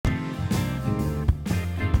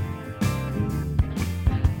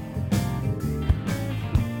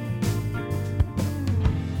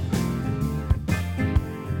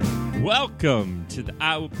Welcome to the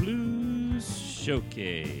Iowa Blues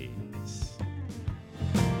Showcase.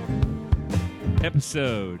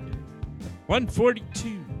 Episode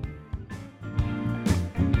 142.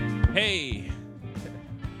 Hey,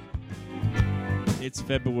 it's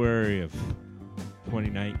February of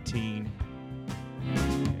 2019,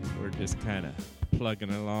 and we're just kind of plugging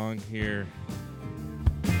along here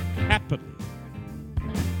happily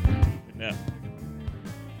enough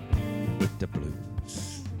with the blues.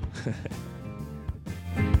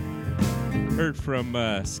 Heard from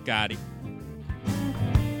Scotty,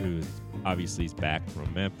 who obviously is back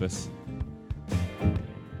from Memphis.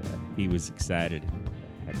 He was excited,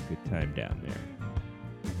 had a good time down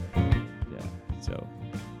there. So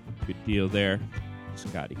good deal there.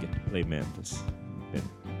 Scotty get to play Memphis. Been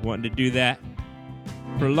wanting to do that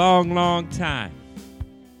for a long, long time.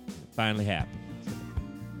 It finally happened.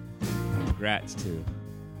 So, congrats to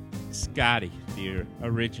Scotty, the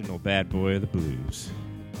original bad boy of the blues.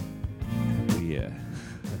 Yeah,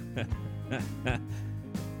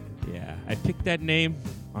 I picked that name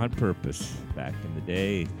on purpose back in the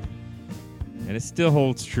day, and it still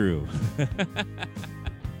holds true.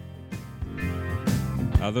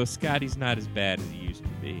 Although Scotty's not as bad as he used to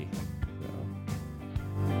be, so,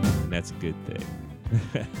 and that's a good thing.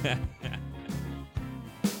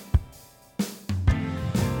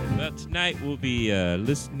 Well, tonight we'll be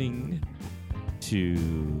listening to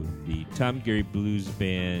the Tom Gary Blues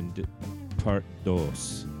Band Part 2.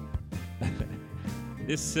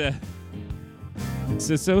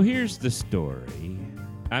 So here's the story.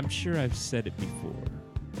 I'm sure I've said it before,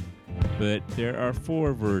 but there are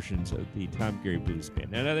 4 versions of the Tom Gary Blues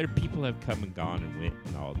Band. Now, other people have come and gone and went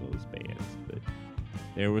in all those bands, but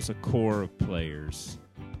there was a core of players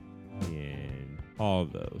in all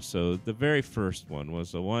of those. So the very first one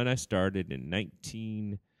was the one I started in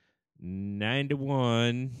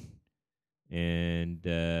 1991, and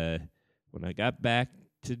when I got back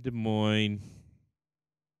to Des Moines,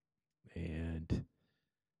 and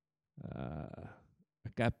I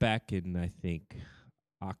got back in, I think,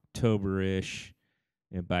 October-ish,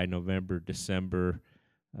 and by November, December,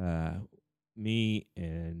 me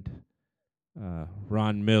and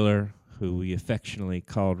Ron Miller, who we affectionately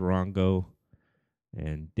called Rongo,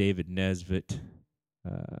 and David Nesbitt,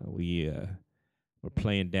 we were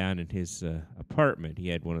playing down in his apartment. He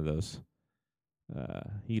had one of those.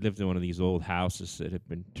 He lived in one of these old houses that had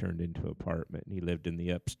been turned into an apartment, and he lived in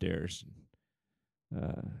the upstairs.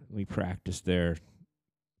 We practiced there,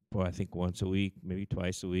 I think once a week, maybe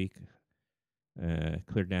twice a week.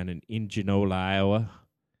 Clear down in Ingenola, Iowa,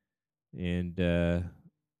 and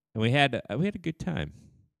we had a good time.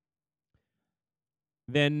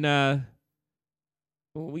 Then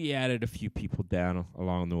we added a few people down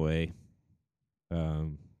along the way,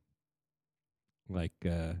 like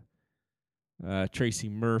Tracy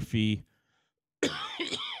Murphy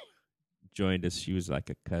joined us. She was like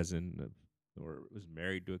a cousin or was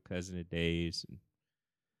married to a cousin of Dave's.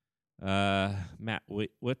 And, Matt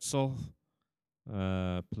Witzel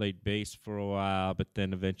played bass for a while, but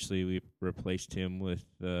then eventually we replaced him with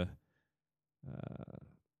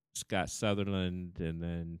Scott Sutherland, and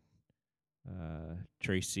then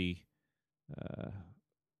Tracy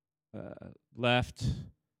left.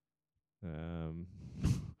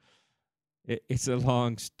 It's a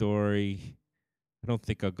long story. I don't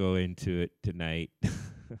think I'll go into it tonight.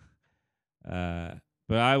 But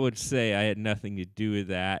I would say I had nothing to do with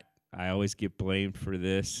that. I always get blamed for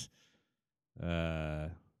this. But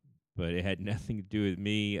it had nothing to do with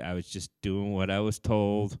me. I was just doing what I was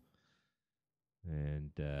told.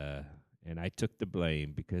 And I took the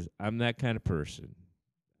blame because I'm that kind of person.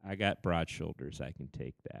 I got broad shoulders. I can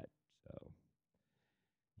take that. So,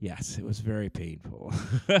 yes, it was very painful.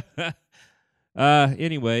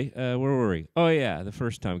 Anyway, where were we? Oh, yeah, the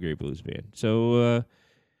first Tom Gary Blues Band. So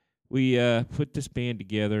we put this band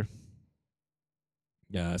together.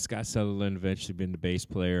 Scott Sutherland eventually been the bass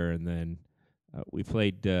player, and then we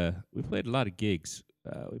played a lot of gigs.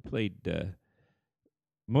 We played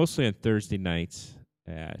mostly on Thursday nights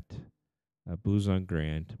at Blues on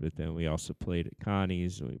Grand, but then we also played at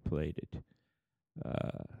Connie's, and we played at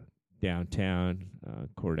downtown,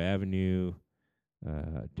 Court Avenue,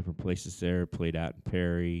 different places there, played out in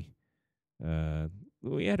Perry.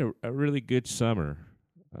 We had a really good summer,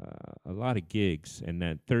 a lot of gigs, and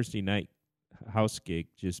that Thursday night house gig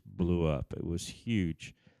just blew up. It was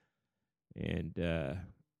huge. And I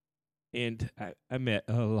met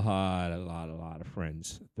a lot of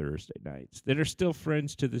friends Thursday nights that are still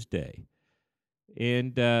friends to this day.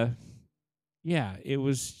 And yeah, it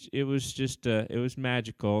was just it was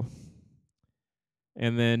magical.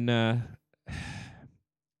 And then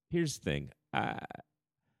here's the thing.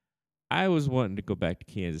 I was wanting to go back to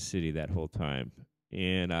Kansas City that whole time,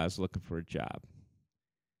 and I was looking for a job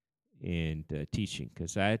and teaching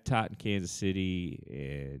because I had taught in Kansas City,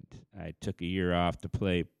 and I took a year off to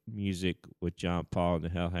play music with John Paul and the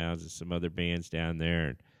Hellhounds and some other bands down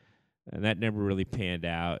there, and that never really panned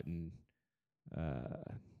out. And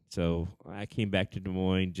so I came back to Des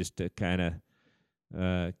Moines just to kind of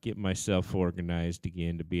get myself organized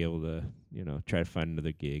again to be able to, try to find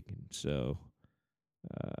another gig. And so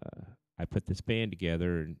I put this band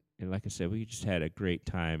together, and like I said, we just had a great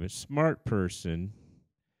time. A smart person,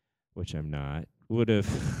 which I'm not, would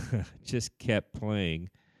have just kept playing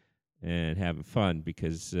and having fun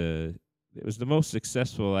because it was the most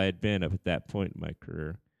successful I had been up at that point in my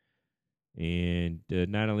career. And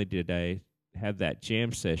not only did I have that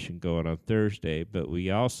jam session going on Thursday, but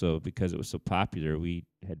we also, because it was so popular, we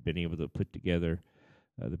had been able to put together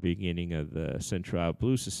the beginning of the Central Iowa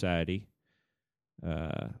Blues Society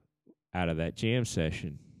out of that jam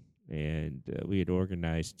session. And we had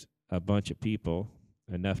organized a bunch of people,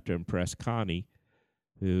 enough to impress Connie,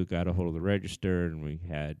 who got a hold of the register, and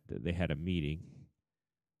they had a meeting.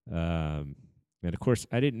 And of course,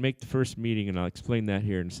 I didn't make the first meeting, and I'll explain that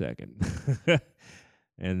here in a second.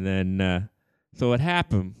 And then, so what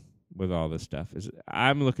happened with all this stuff is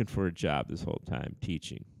I'm looking for a job this whole time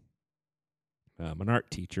teaching. I'm an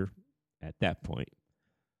art teacher at that point.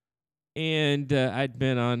 And I'd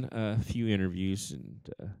been on a few interviews and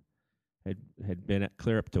had been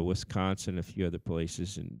clear up to Wisconsin, a few other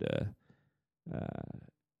places, and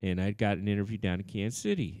I'd got an interview down in Kansas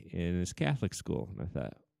City in this Catholic school, and I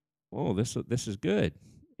thought, oh, this is good.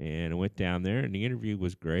 And I went down there, and the interview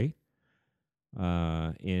was great.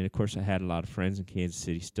 And of course, I had a lot of friends in Kansas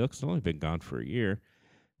City still, because I've only been gone for a year.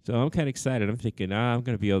 So I'm kind of excited. I'm thinking, I'm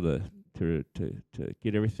going to be able to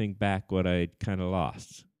get everything back what I kind of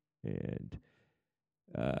lost. And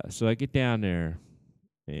so I get down there,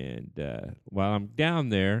 and while I'm down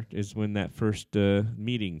there is when that first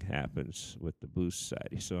meeting happens with the Blues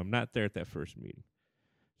Society. So I'm not there at that first meeting.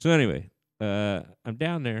 So anyway, I'm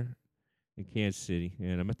down there in Kansas City,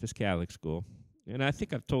 and I'm at this Catholic school. And I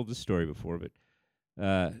think I've told this story before, but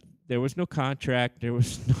there was no contract, there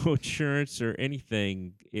was no insurance or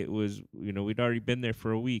anything. It was, we'd already been there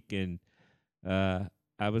for a week, and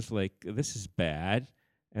I was like, this is bad.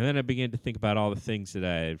 And then I began to think about all the things that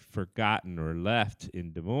I had forgotten or left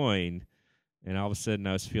in Des Moines, and all of a sudden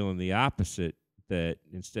I was feeling the opposite, that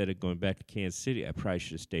instead of going back to Kansas City, I probably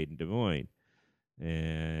should have stayed in Des Moines.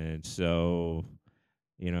 And so,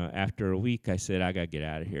 after a week, I said, I got to get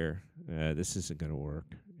out of here. This isn't going to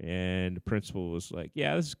work. And the principal was like,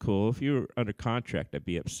 yeah, this is cool. If you were under contract, I'd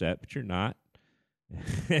be upset, but you're not.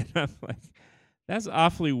 And I'm like, that's an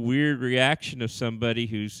awfully weird reaction of somebody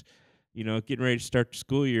who's, getting ready to start the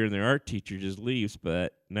school year and their art teacher just leaves.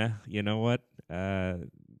 But nah, you know what?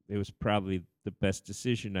 It was probably the best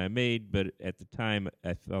decision I made. But at the time,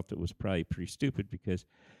 I felt it was probably pretty stupid because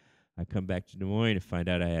I come back to Des Moines and find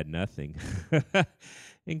out I had nothing,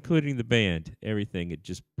 including the band. Everything had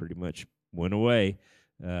just pretty much went away.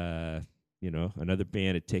 Another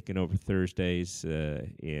band had taken over Thursdays,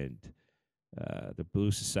 and the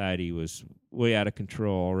Blues Society was way out of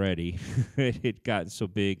control already. It had gotten so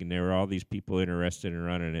big, and there were all these people interested in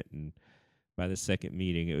running it. And by the second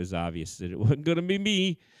meeting, it was obvious that it wasn't going to be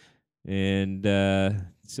me. And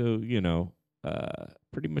so,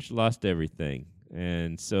 pretty much lost everything.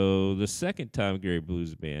 And so the second Tom Gary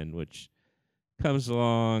Blues Band, which comes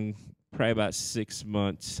along probably about 6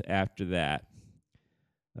 months after that,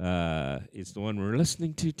 is the one we're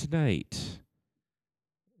listening to tonight.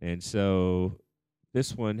 And so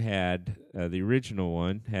this one had, the original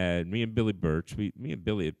one had me and Billy Birch. Me and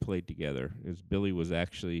Billy had played together. Billy was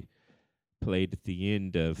actually played at the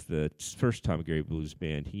end of the first Tom Gary Blues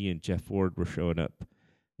Band. He and Jeff Ward were showing up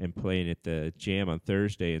and playing at the jam on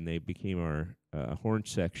Thursday, and they became our horn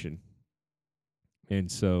section.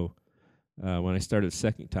 And so when I started the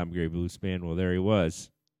second Tom Gary Blues Band, well, there he was.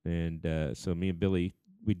 And so me and Billy,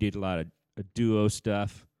 we did a lot of duo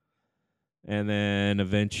stuff. And then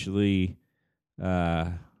eventually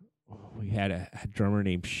we had a drummer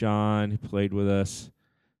named Sean who played with us.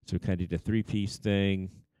 So we kind of did a three-piece thing.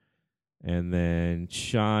 And then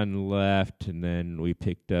Sean left, and then we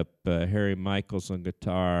picked up Harry Michaels on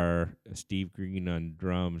guitar, Steve Green on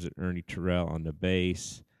drums, and Ernie Terrell on the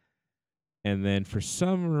bass. And then for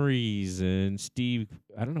some reason, Steve,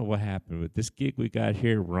 I don't know what happened, but this gig we got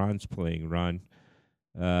here, Ron's playing.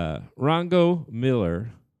 Rongo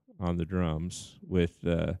Miller on the drums with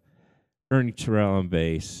Ernie Terrell on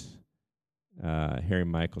bass, Harry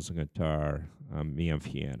Michaels on guitar, me on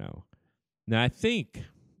piano. Now, I think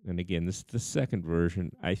and again, this is the second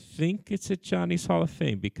version. I think it's at Johnny's Hall of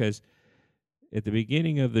Fame because at the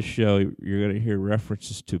beginning of the show, you're going to hear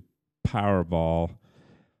references to Powerball,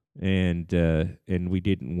 and we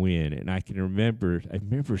didn't win. And I remember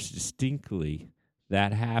distinctly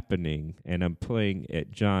that happening, and I'm playing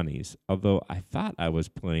at Johnny's. Although I thought I was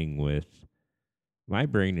playing with, my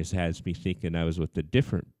brain has me thinking I was with a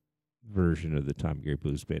different version of the Tom Gary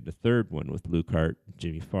Blues Band, the third one with Luke Hart,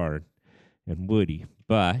 Jimmy Farr, and Woody,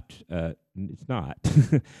 but it's not.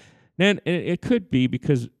 And it could be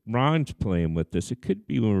because Ron's playing with us. It could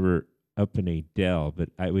be when we're up in Adele, but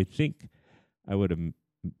I would think I would have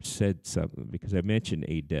said something because I mentioned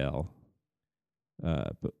Adele.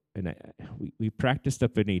 We practiced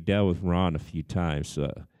up in Adele with Ron a few times,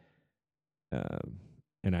 and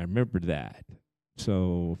I remember that.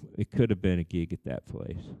 So it could have been a gig at that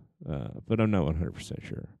place, but I'm not 100%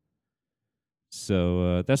 sure.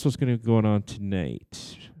 So that's what's going to be going on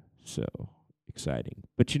tonight. So exciting.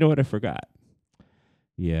 But you know what I forgot?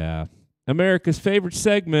 Yeah. America's favorite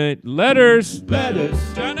segment, letters. Letters.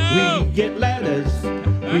 Jono! We get letters.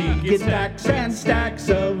 We get stacks and stacks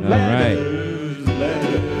of letters.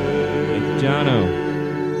 Letters. Jono.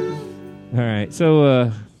 All right.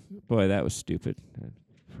 So, boy, that was stupid. I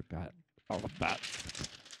forgot all about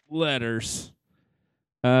letters.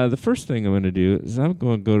 The first thing I'm going to do is I'm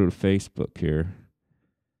going to go to Facebook here.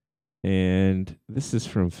 And this is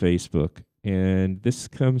from Facebook. And this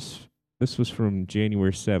was from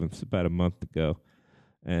January 7th, about a month ago.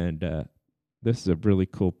 And this is a really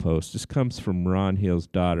cool post. This comes from Ron Hill's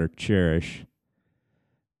daughter, Cherish.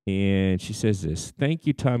 And she says this: "Thank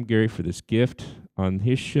you, Tom Gary, for this gift on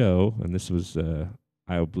his show." And this was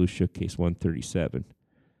Iowa Blues Showcase 137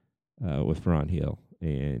 with Ron Hill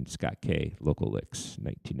and Scott K, Local Licks,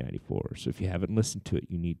 1994. So if you haven't listened to it,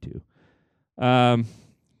 you need to.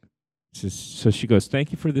 So she goes,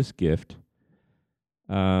 "Thank you for this gift.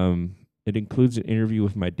 It includes an interview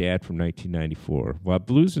with my dad from 1994. While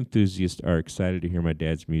blues enthusiasts are excited to hear my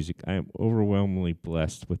dad's music, I am overwhelmingly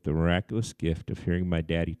blessed with the miraculous gift of hearing my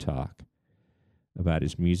daddy talk about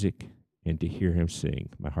his music and to hear him sing.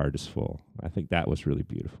 My heart is full." I think that was really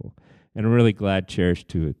beautiful. And I'm really glad, Cherish,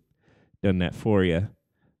 to have done that for you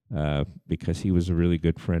because he was a really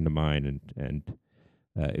good friend of mine, and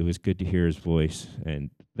it was good to hear his voice.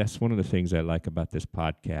 And that's one of the things I like about this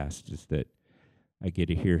podcast is that I get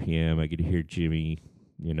to hear him. I get to hear Jimmy.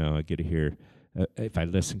 I get to hear, if I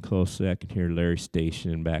listen closely, I can hear Larry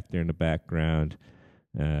Station back there in the background.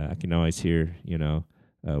 I can always hear,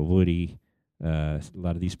 Woody, a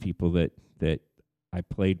lot of these people that I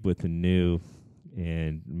played with and knew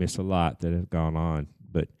and miss a lot that have gone on.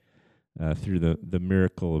 But through the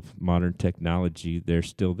miracle of modern technology, they're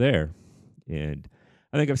still there. And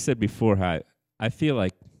I think I've said before how I feel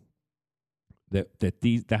like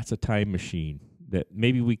that's a time machine. That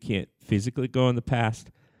maybe we can't physically go in the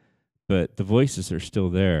past, but the voices are still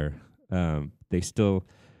there. They still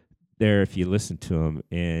there if you listen to them.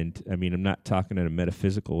 And I mean, I'm not talking in a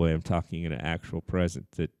metaphysical way. I'm talking in an actual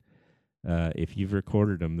present. That if you've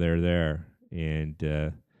recorded them, they're there. And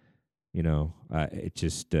it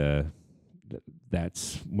just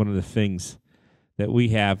that's one of the things that we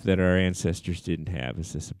have that our ancestors didn't have,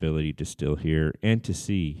 is this ability to still hear and to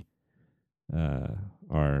see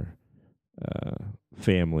our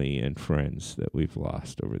family and friends that we've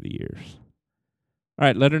lost over the years. All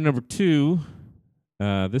right, letter number 2.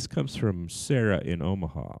 This comes from Sarah in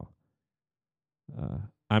Omaha.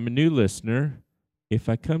 I'm a new listener. If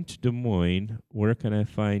I come to Des Moines, where can I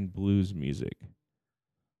find blues music?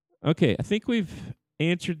 Okay, I think we've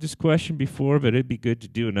answered this question before, but it'd be good to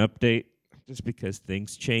do an update just because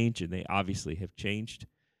things change, and they obviously have changed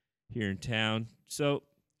here in town. So,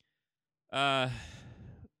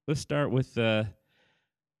 let's start with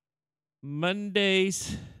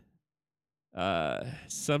Mondays.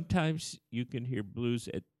 Sometimes you can hear blues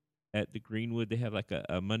at the Greenwood. They have like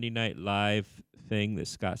a Monday Night Live thing that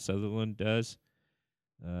Scott Sutherland does.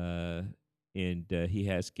 And he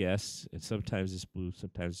has guests, and sometimes it's blues,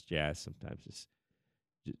 sometimes it's jazz, sometimes it's,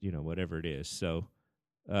 whatever it is. So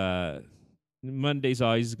Monday's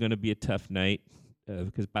always going to be a tough night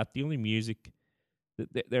because about the only music,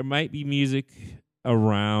 there might be music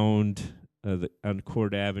around on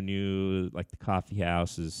Court Avenue, like the coffee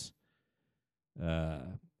houses,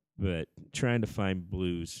 but trying to find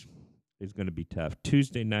blues is going to be tough.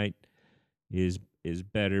 Tuesday night is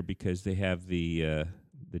better because they have the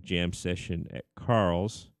jam session at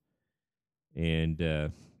Carl's,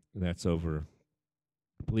 and that's over,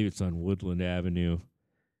 I believe it's on Woodland Avenue,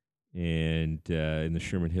 and in the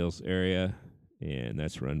Sherman Hills area, and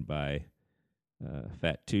that's run by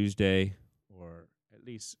Fat Tuesday, or at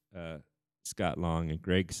least Scott Long and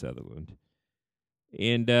Greg Sutherland.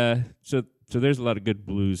 And so there's a lot of good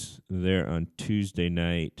blues there on Tuesday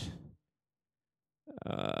night.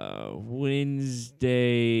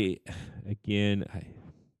 Wednesday, again,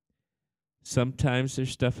 sometimes there's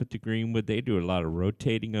stuff at the Greenwood. They do a lot of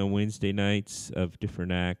rotating on Wednesday nights of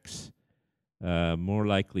different acts. More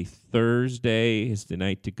likely Thursday is the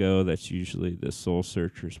night to go. That's usually the Soul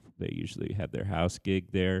Searchers. They usually have their house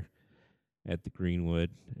gig there at the Greenwood.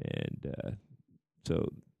 And so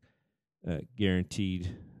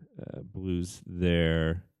guaranteed blues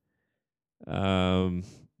there. The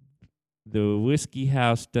Whiskey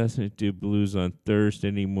House doesn't do blues on Thursday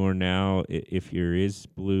anymore now. If there is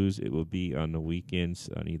blues, it will be on the weekends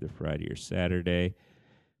on either Friday or Saturday.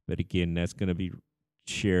 But again, that's going to be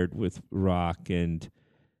shared with rock and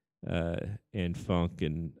funk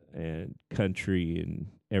and country and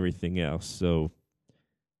everything else. So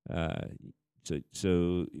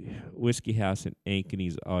Whiskey House and Ankeny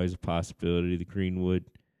is always a possibility. The Greenwood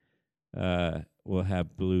will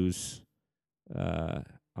have blues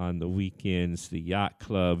on the weekends. The Yacht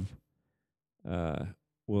Club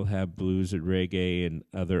will have blues and reggae and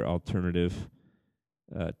other alternative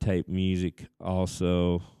type music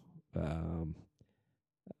also.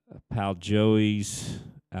 Pal Joey's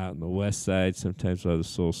out on the west side. Sometimes we'll have the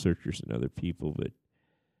Soul Searchers and other people, but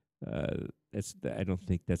I don't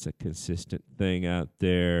think that's a consistent thing out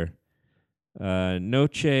there.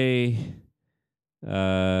 Noche,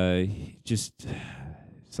 just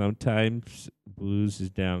sometimes blues is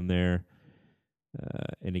down there,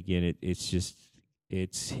 and again, it's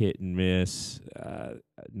hit and miss.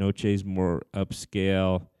 Noche's more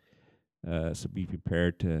upscale, so be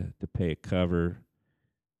prepared to pay a cover.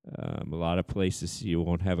 A lot of places you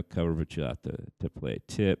won't have a cover, but you'll have to play at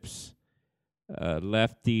tips.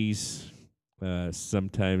 Lefties,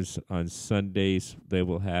 sometimes on Sundays they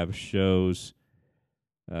will have shows,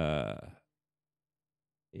 and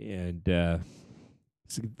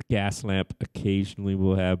Gaslamp occasionally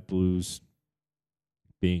will have blues,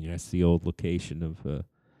 being that's the old location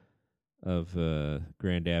of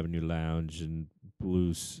Grand Avenue Lounge, and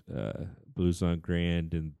Blues on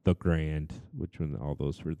Grand and the Grand, which one all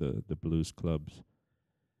those were the blues clubs.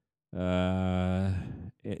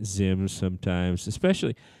 Zim sometimes,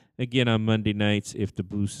 especially again on Monday nights if the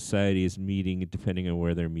Blues Society is meeting, depending on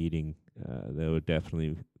where they're meeting, they're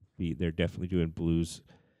definitely doing blues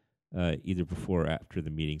either before or after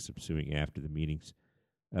the meetings. I'm assuming after the meetings,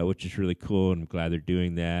 which is really cool, and I'm glad they're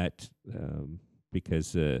doing that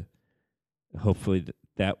because hopefully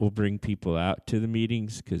that will bring people out to the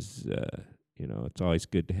meetings, because it's always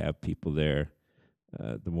good to have people there.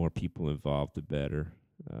 The more people involved, the better.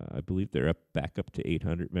 I believe they're back up to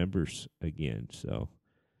 800 members again, so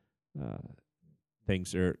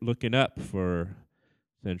things are looking up for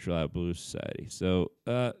Central Iowa Blues Society. So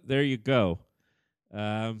there you go.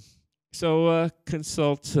 So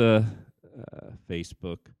consult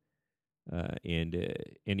Facebook and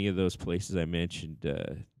any of those places I mentioned.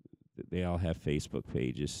 They all have Facebook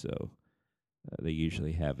pages, so they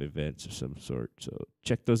usually have events of some sort. So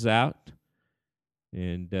check those out,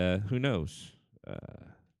 and who knows?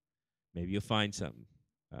 Maybe you'll find something.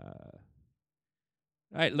 All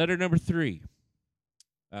right, letter number 3.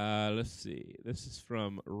 Let's see. This is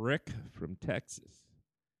from Rick from Texas.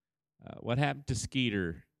 What happened to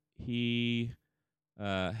Skeeter? He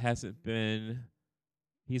hasn't been.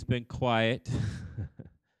 He's been quiet.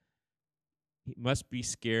 He must be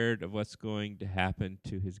scared of what's going to happen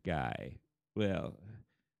to his guy. Well,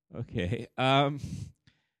 okay.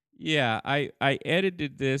 Yeah, I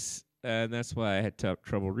edited this, and that's why I had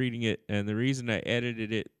trouble reading it. And the reason I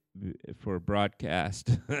edited it for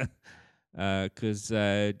broadcast, because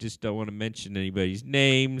I just don't want to mention anybody's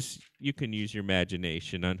names. You can use your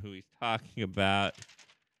imagination on who he's talking about.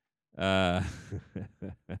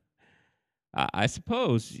 I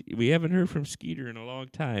suppose we haven't heard from Skeeter in a long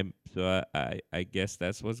time, so I guess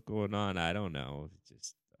that's what's going on. I don't know. It's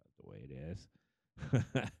just the way it is.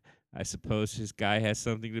 I suppose his guy has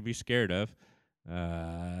something to be scared of.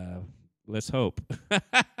 Let's hope.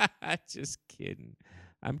 Just kidding.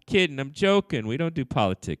 I'm kidding. I'm joking. We don't do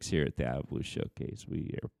politics here at the Iowa Blues Showcase.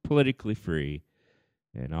 We are politically free,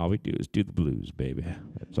 and all we do is do the blues, baby.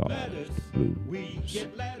 That's all. Blues.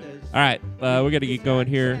 All right, we're going to get going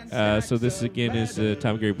here. So this, again, is the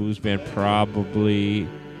Tom Gary Blues Band, probably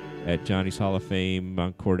at Johnny's Hall of Fame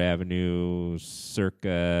on Court Avenue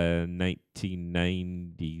circa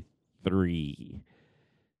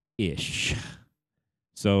 1993-ish.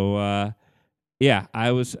 So, yeah, I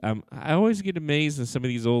always get amazed at some of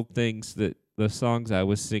these old things, that the songs I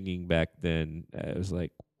was singing back then. It was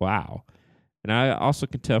like, wow. And I also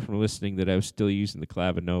can tell from listening that I was still using the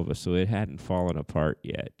Clavinova, so it hadn't fallen apart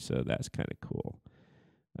yet. So that's kind of cool.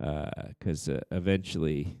 Because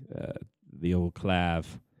eventually the old clav,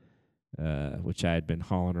 which I had been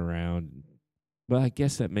hauling around, well, I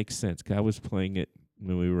guess that makes sense. 'Cause I was playing it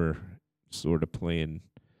when we were sort of playing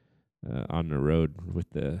on the road with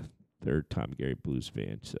the third Tom Gary Blues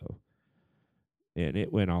Band. So, and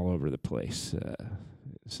it went all over the place.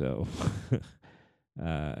 So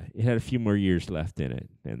it had a few more years left in it,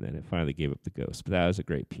 and then it finally gave up the ghost. But that was a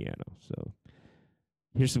great piano. So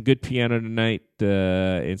here's some good piano tonight,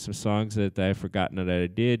 and some songs that I've forgotten that I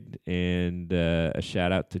did, and a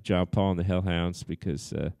shout out to John Paul and the Hellhounds,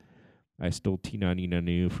 because I stole Tina Nina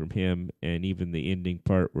Nu from him, and even the ending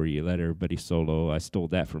part where you let everybody solo, I stole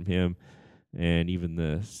that from him, and even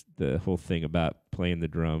the whole thing about playing the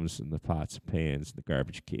drums and the pots and pans and the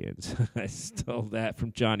garbage cans, I stole that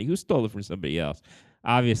from Johnny, who stole it from somebody else.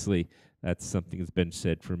 Obviously, that's something that's been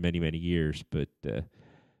said for many, many years, but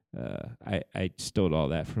I stole all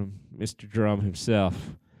that from Mr. Drum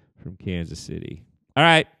himself from Kansas City. All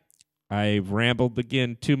right. I've rambled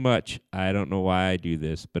again too much. I don't know why I do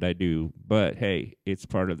this, but I do. But, hey, it's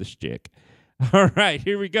part of the shtick. All right,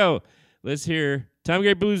 here we go. Let's hear Tom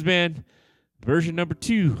Gary Blues Band, version number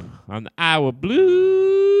 2 on the Iowa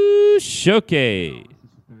Blues Showcase. This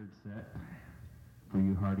is the third set for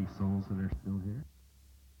you hardy souls that are still here.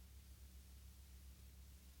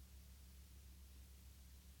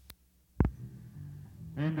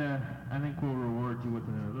 And I think we'll reward you with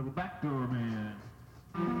a little backdoor man.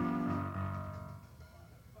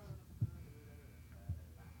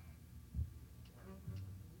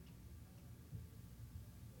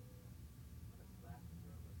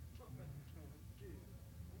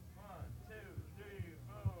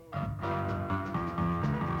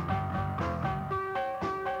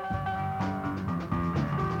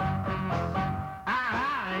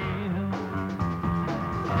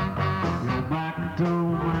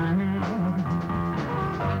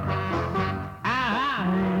 I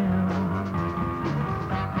am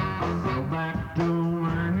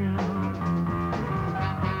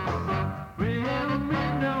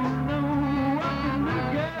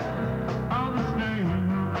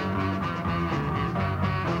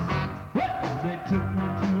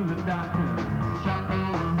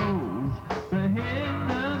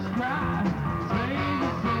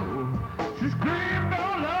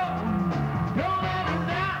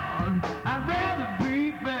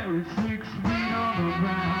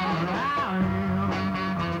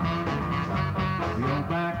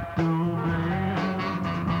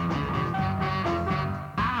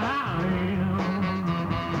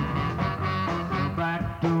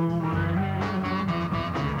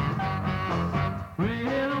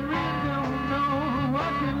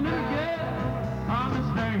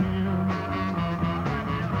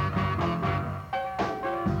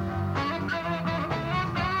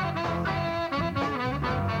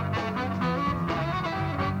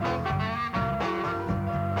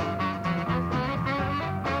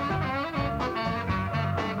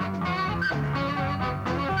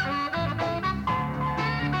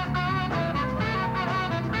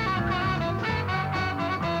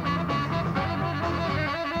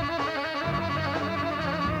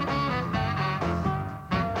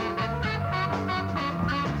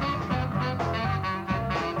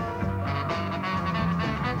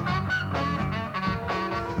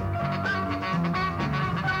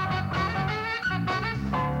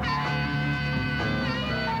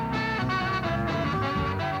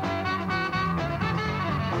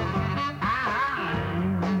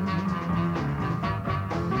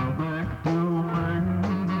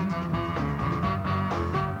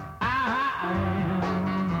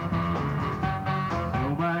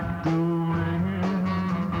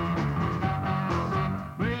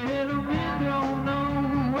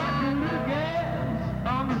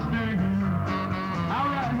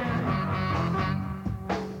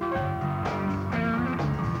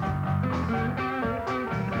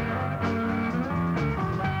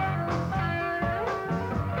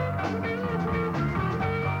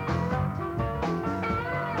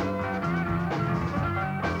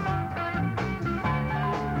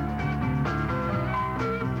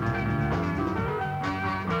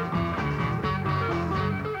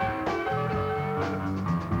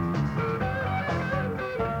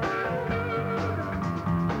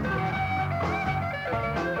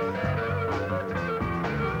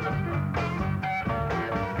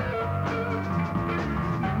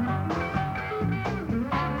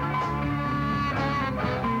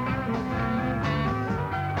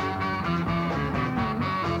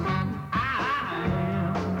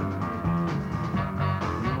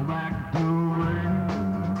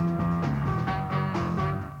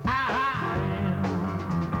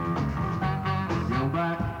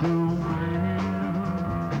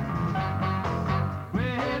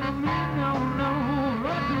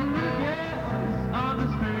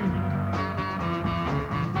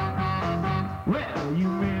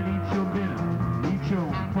show,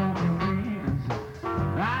 poking beans.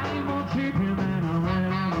 I ain't more chicken than I've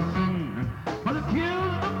ever seen. But the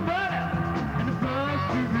kills the murder and the first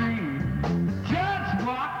degree. The judge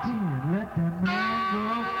walked in, let that man go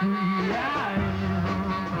free.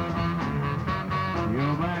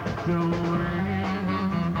 You're back to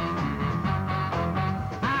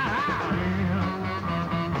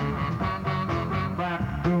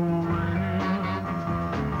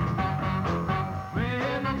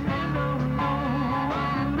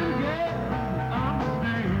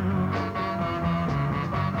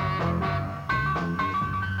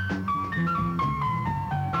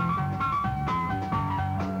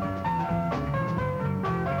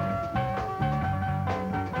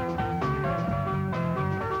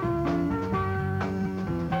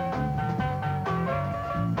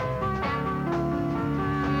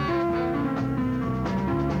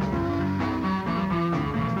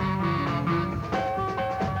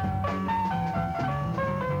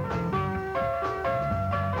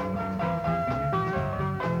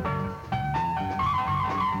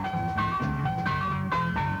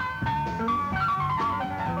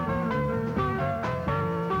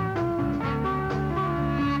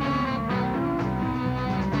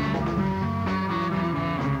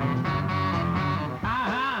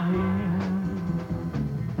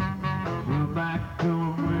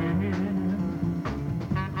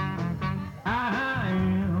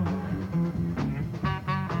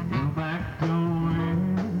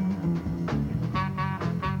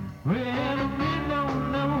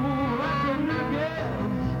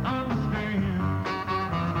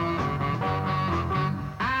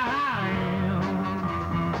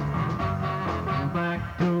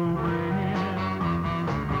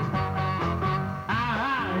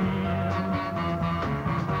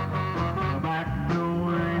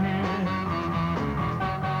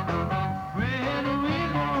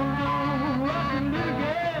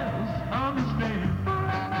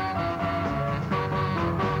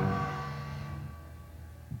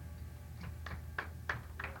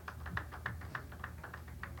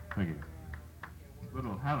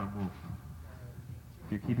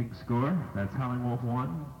If you're keeping score, that's Howling Wolf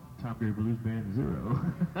 1, Tom Gray Blues Band 0.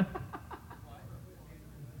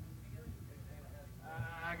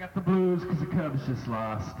 I got the blues because the Cubs just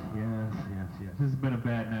lost. Yes. This has been a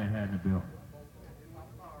bad night, hasn't it, Bill?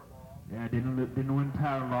 Yeah, didn't win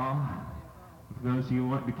Powerball. For those of you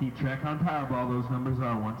wanting to keep track on Powerball, those numbers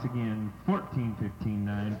are once again 14, 15,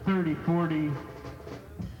 9, 30, 40,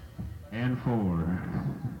 and 4.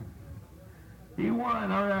 He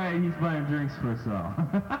won. All right, he's buying drinks for us all.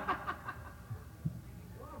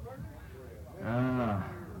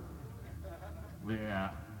 Yeah.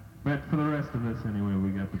 But for the rest of us, anyway, we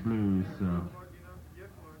got the blues, so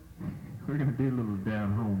we're going to do a little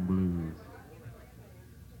down-home blues.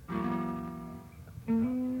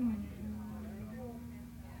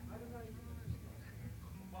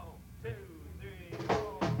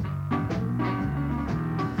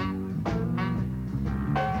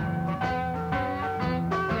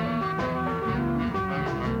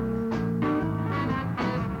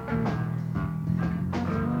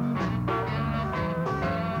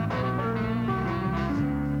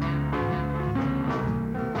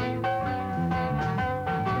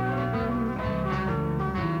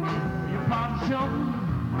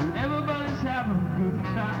 Everybody's having a good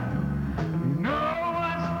time. You know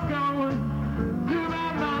what's going through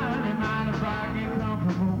my mind. It might if I get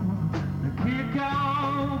comfortable and kick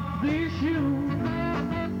off these shoes.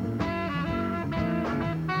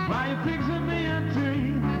 While you're fixing me a tree,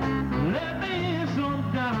 let me hear some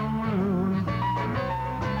down blues.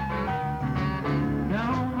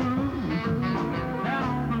 Down blues,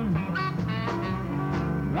 down blues.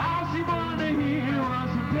 All she wanted to hear was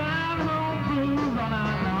some down home blues all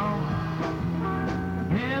night long.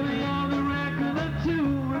 Heavy on the record or two.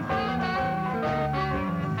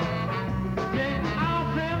 Take off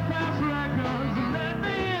them past records and let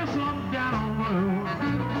me hear some down blues.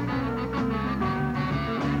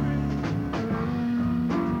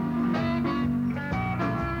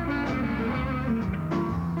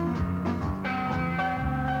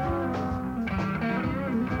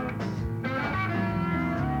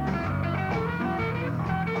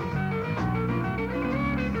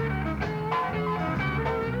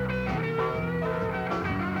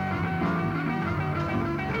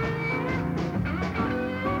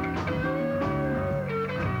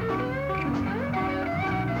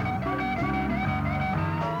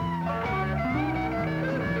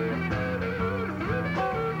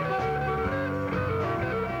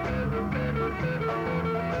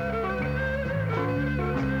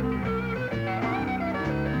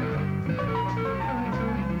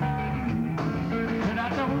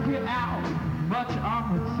 much on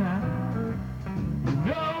the time. You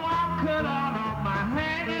know I'm cut out on my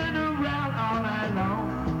hanging around all night long.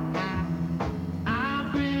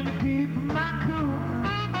 I've been keeping my cool.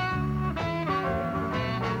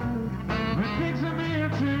 It takes a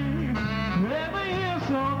minute to every year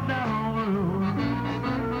so down the road.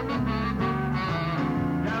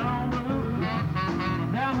 Down on the road,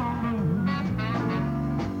 down on the road.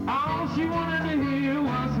 All she wanted to hear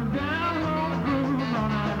was a down home groove all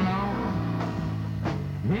night long.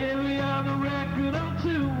 Every other record or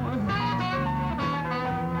two.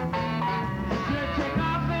 She said, take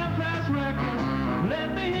off them fast records, let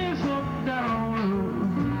me hear something down on the road.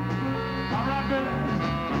 All right, baby.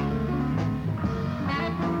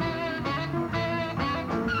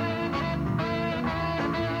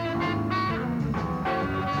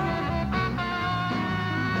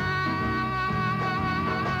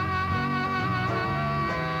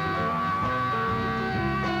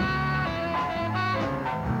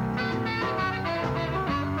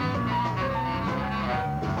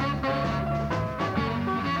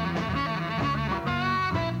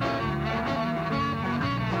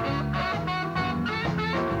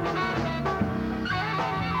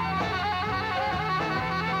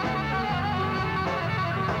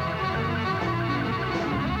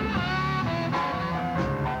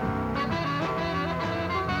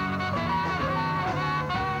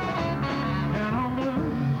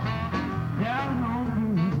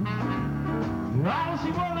 All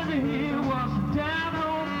she wanted to hear was down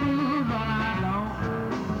home blues all night long.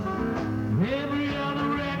 Every other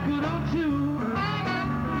record or two.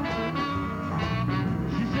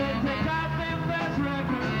 She said, take out them fast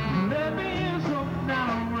records, let me hear something down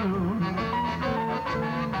on the road.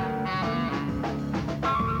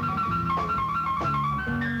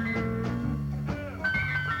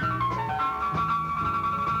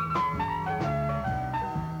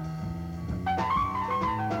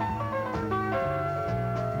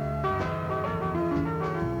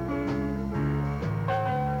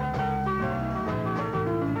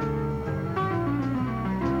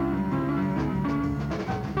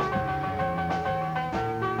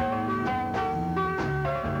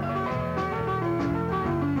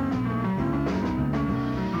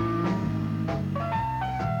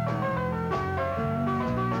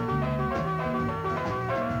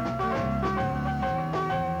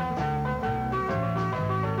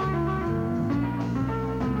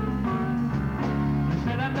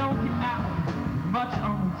 Said I don't get out much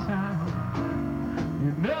on the time.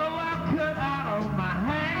 You know I'm cut out of my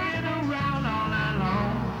hanging around all night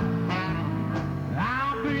long.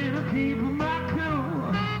 I've been keeping my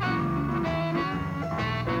cool.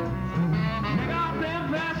 Take off them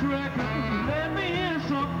fast records, let me hear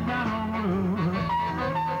something down on the road.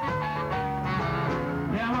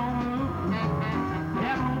 Down on the road,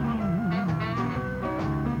 down on the road.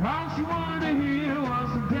 All she wanted to hear was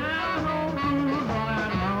some down home blues all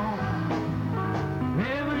night long.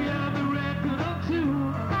 Every other record or two.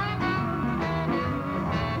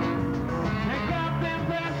 Take out them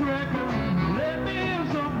fast records, let me hear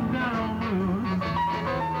something down on the road.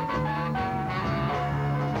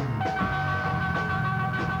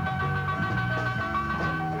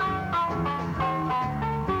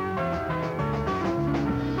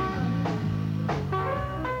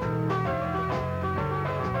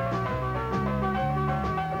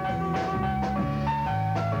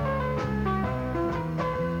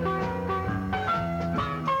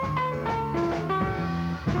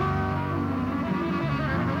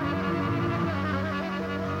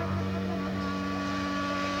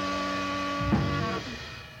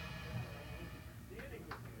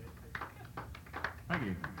 Thank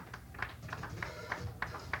you.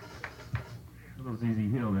 A little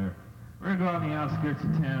ZZ Hill there. We're gonna go on the outskirts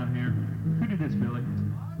of town here. Who did this, Billy?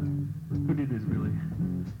 Who did this, Billy?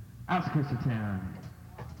 Outskirts of town.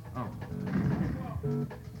 Oh.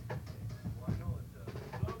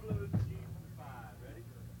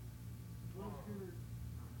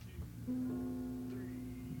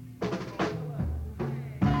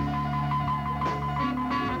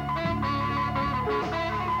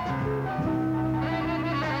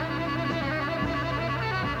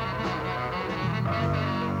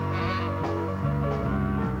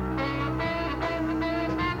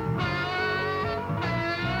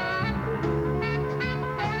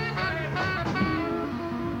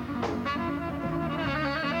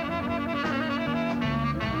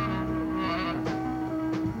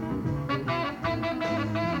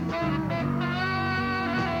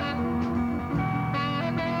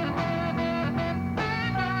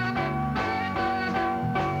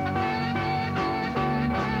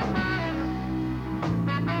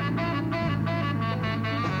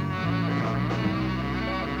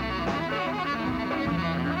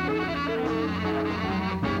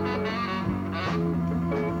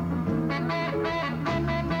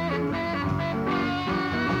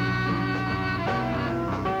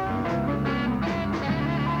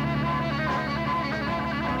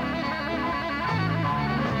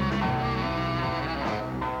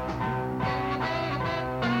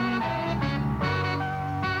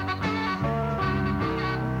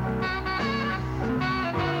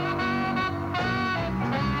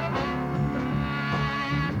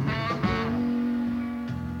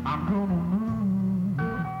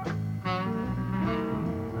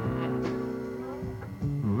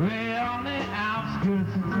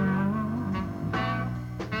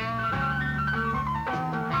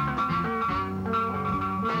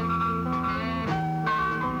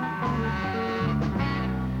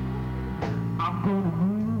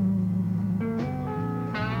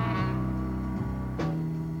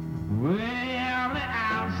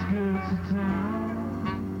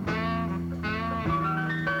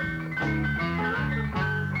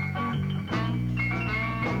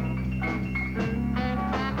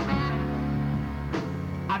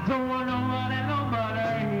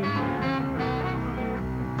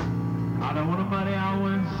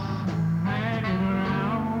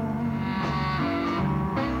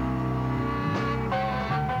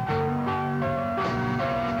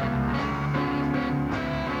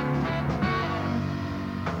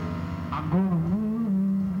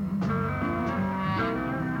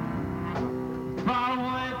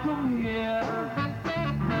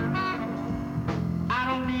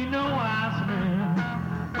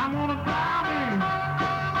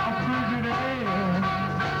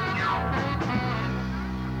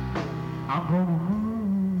 I'm gonna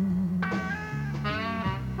move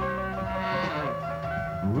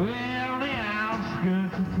well the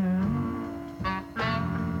outskirts of town.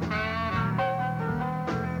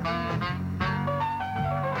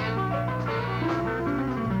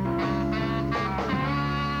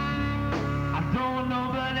 I don't want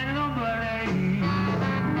nobody.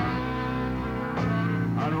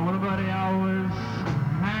 I don't want nobody always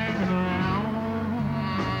hanging around.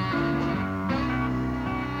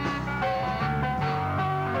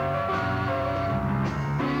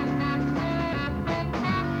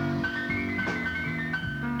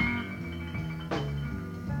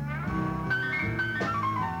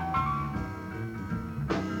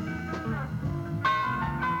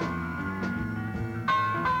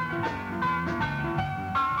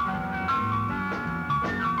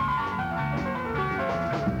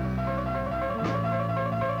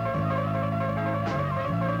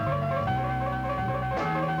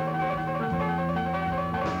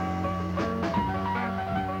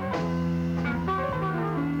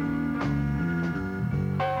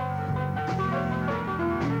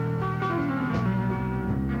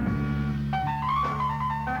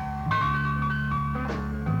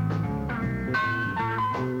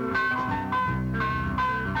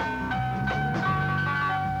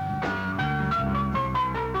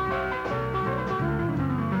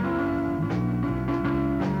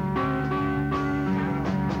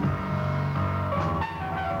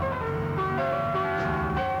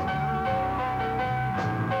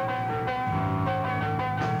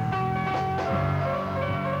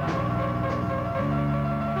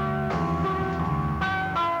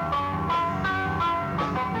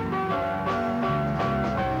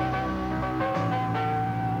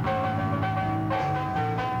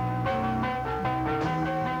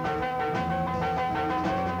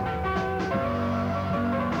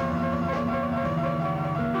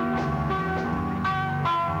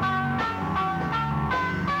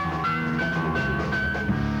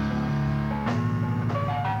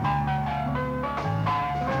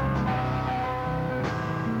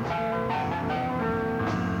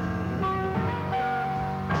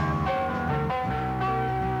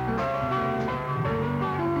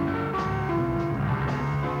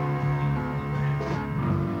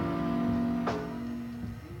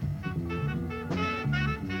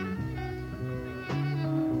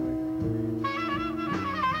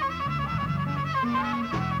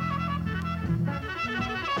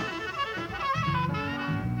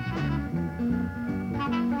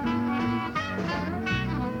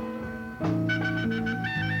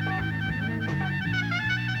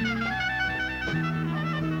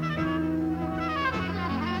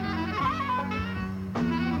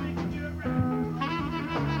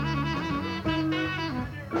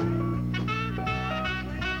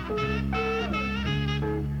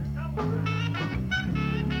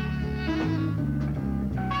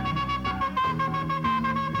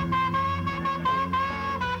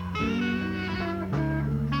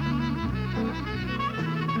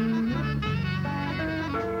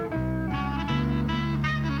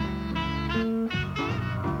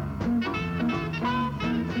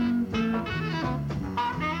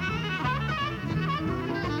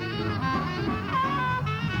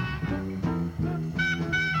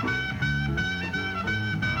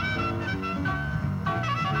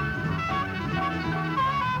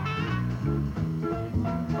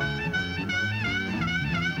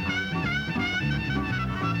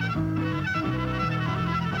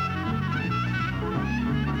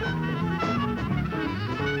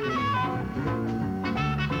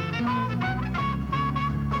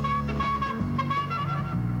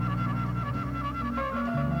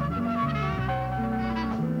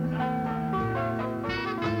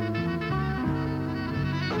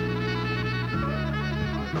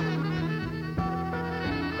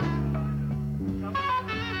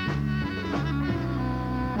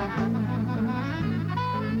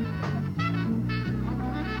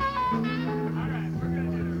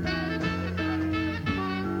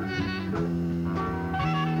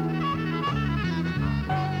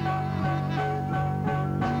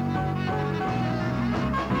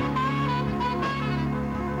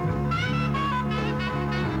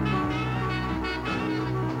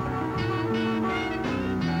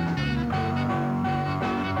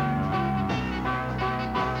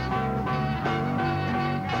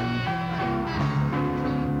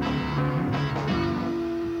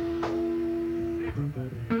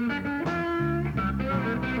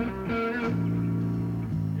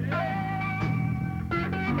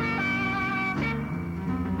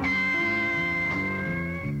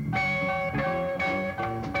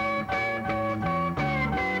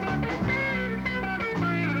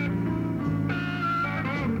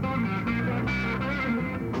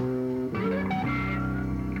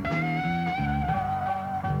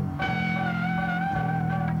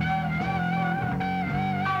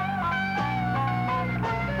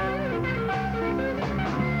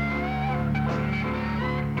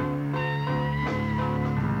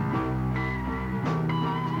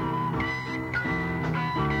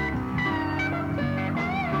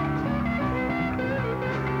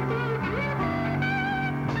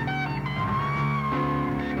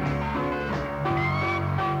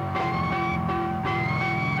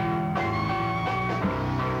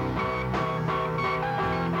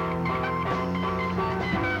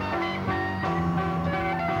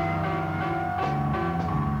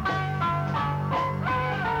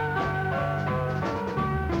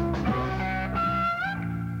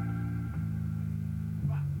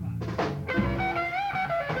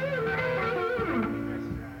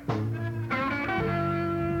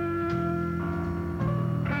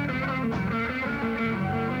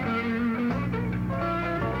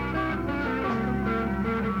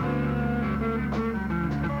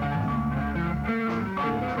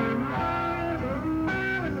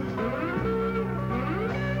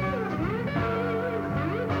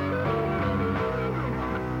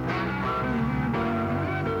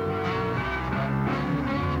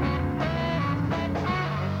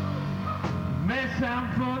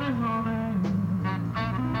 sound funny, honey.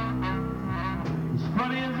 As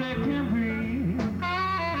funny as it can be.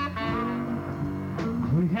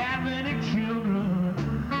 If we have any children,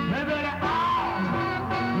 they better all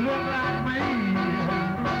look like me.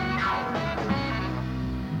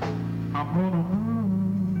 I'm gonna move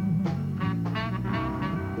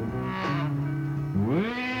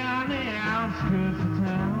way on the outskirts of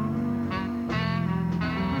town.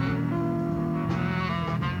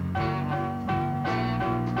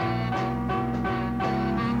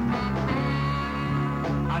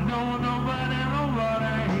 I don't want nobody.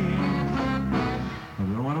 I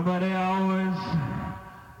don't want nobody always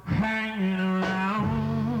hanging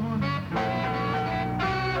around.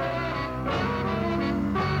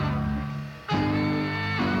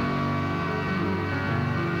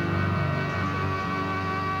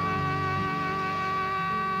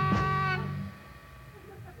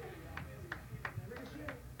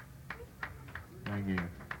 Thank you.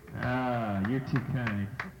 You're too kind.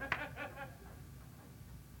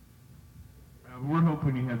 We're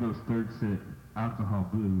hoping you have those third set alcohol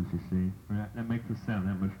blues, you see. Right? That makes us sound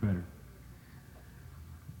that much better.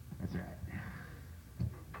 That's right.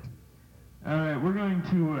 All right, we're going to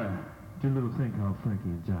do a little thing called Frankie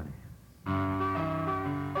and Johnny.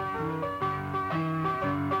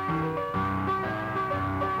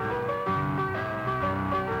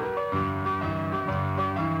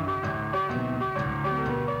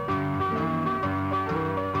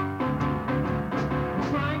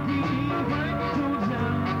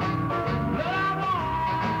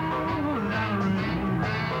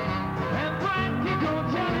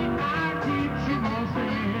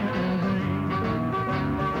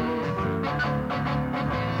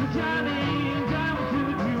 Johnny,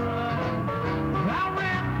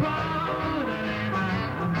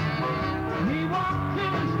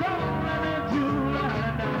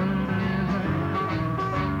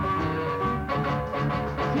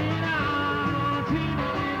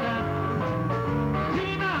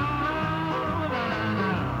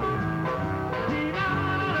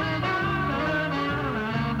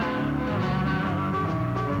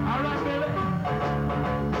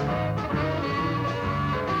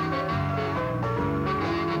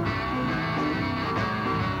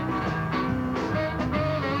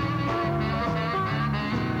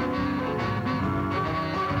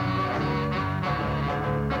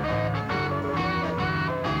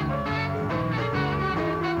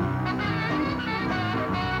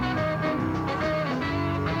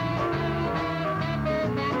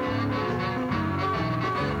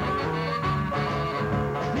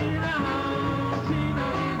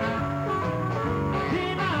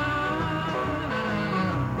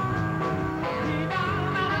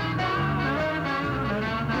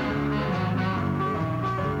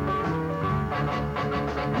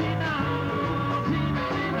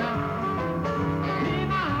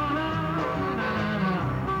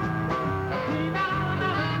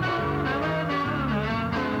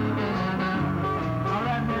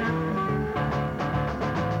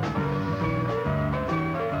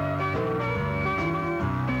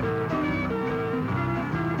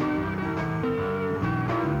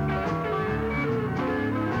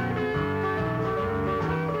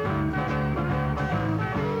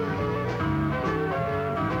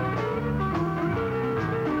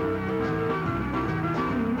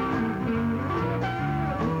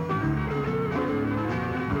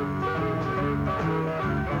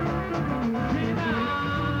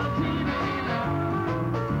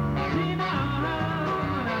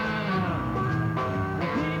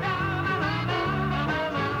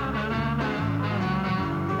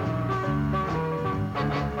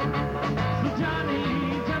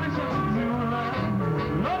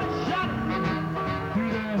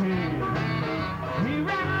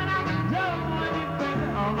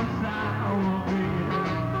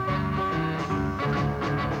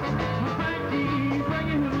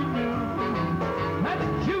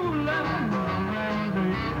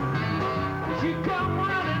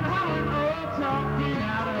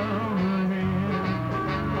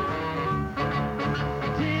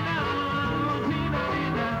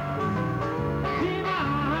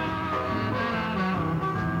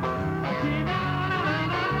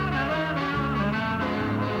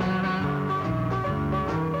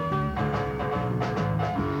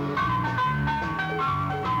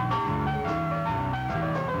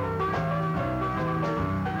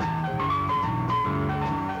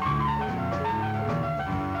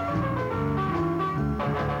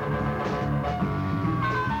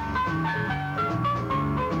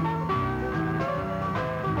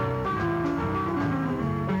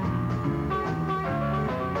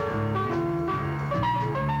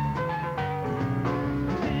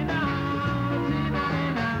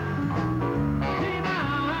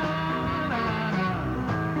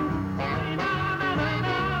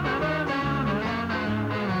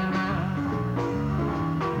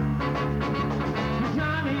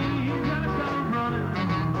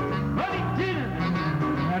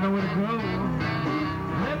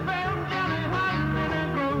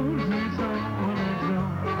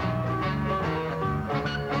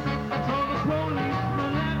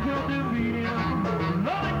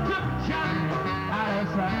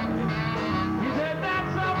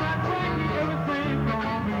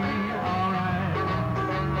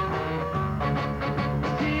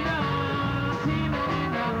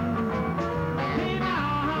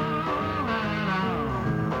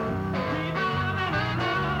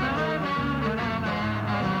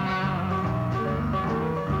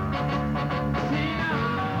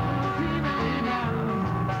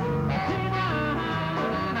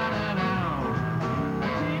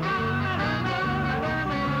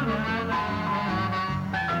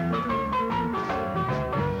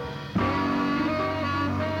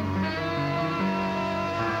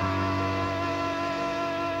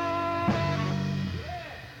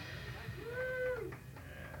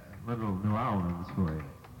 Little New Orleans for you.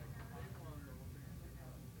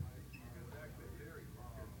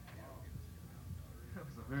 That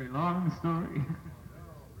was a very long story.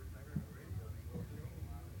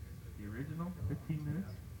 The original, 15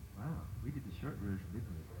 minutes? Wow, we did the short version, didn't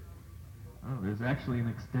we? Oh, there's actually an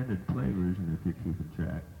extended play version if you're keeping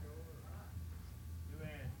track.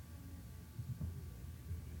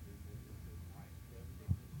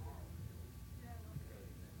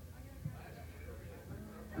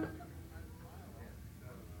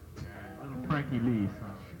 Little Frankie Lee song.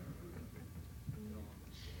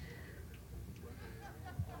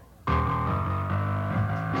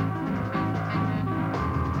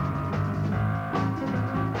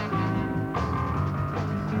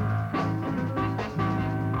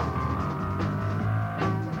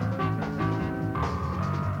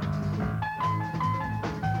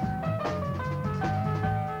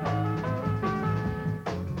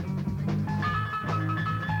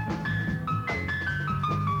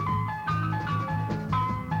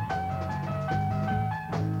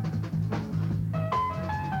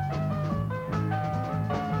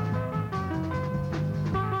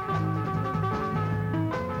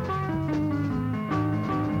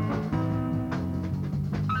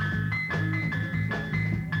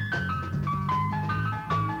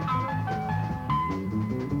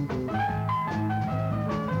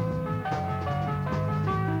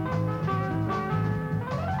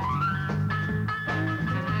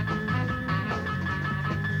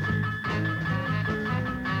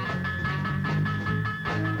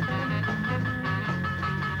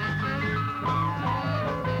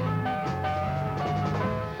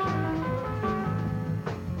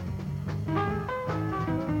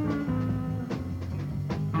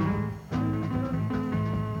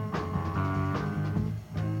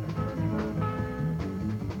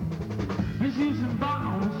 Using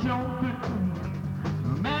bottles, jumping,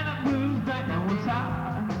 the man that moves back was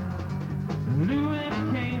high. Louis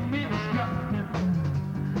came in struck.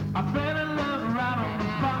 I fell in love right on the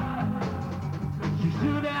spot. She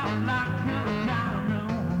stood out like a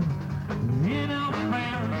diamond in her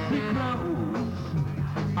fancy clothes.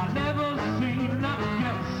 I never seen a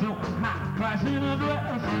girl so high, class in a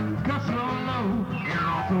dress, cut so low, and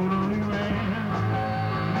I totally ran.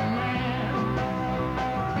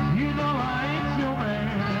 You know I ain't your man,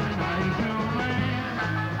 I ain't your man.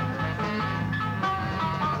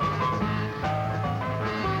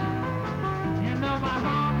 You know my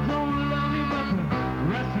heart don't love you, but the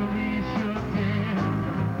rest of me sure can.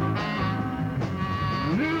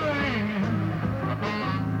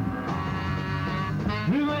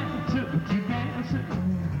 Luann took you dancing.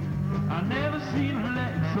 I never seen her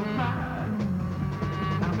legs so fine.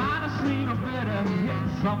 I might have seen her better hit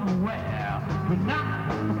somewhere, but not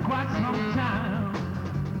for quite some time.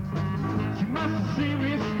 She must have seen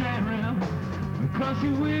me staring, because she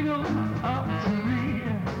wiggled up to me.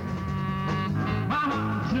 My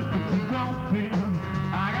heart took it to dumping.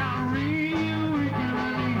 I got real weak and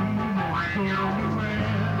lean, so don't ran.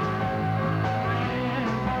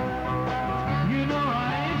 You know I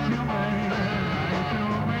ain't your man, I ain't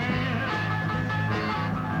your man.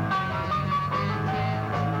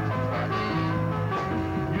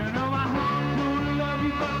 You know my heart don't love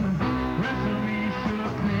you, but the rest of me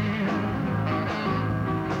sure can.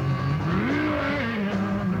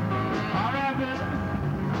 All right, then.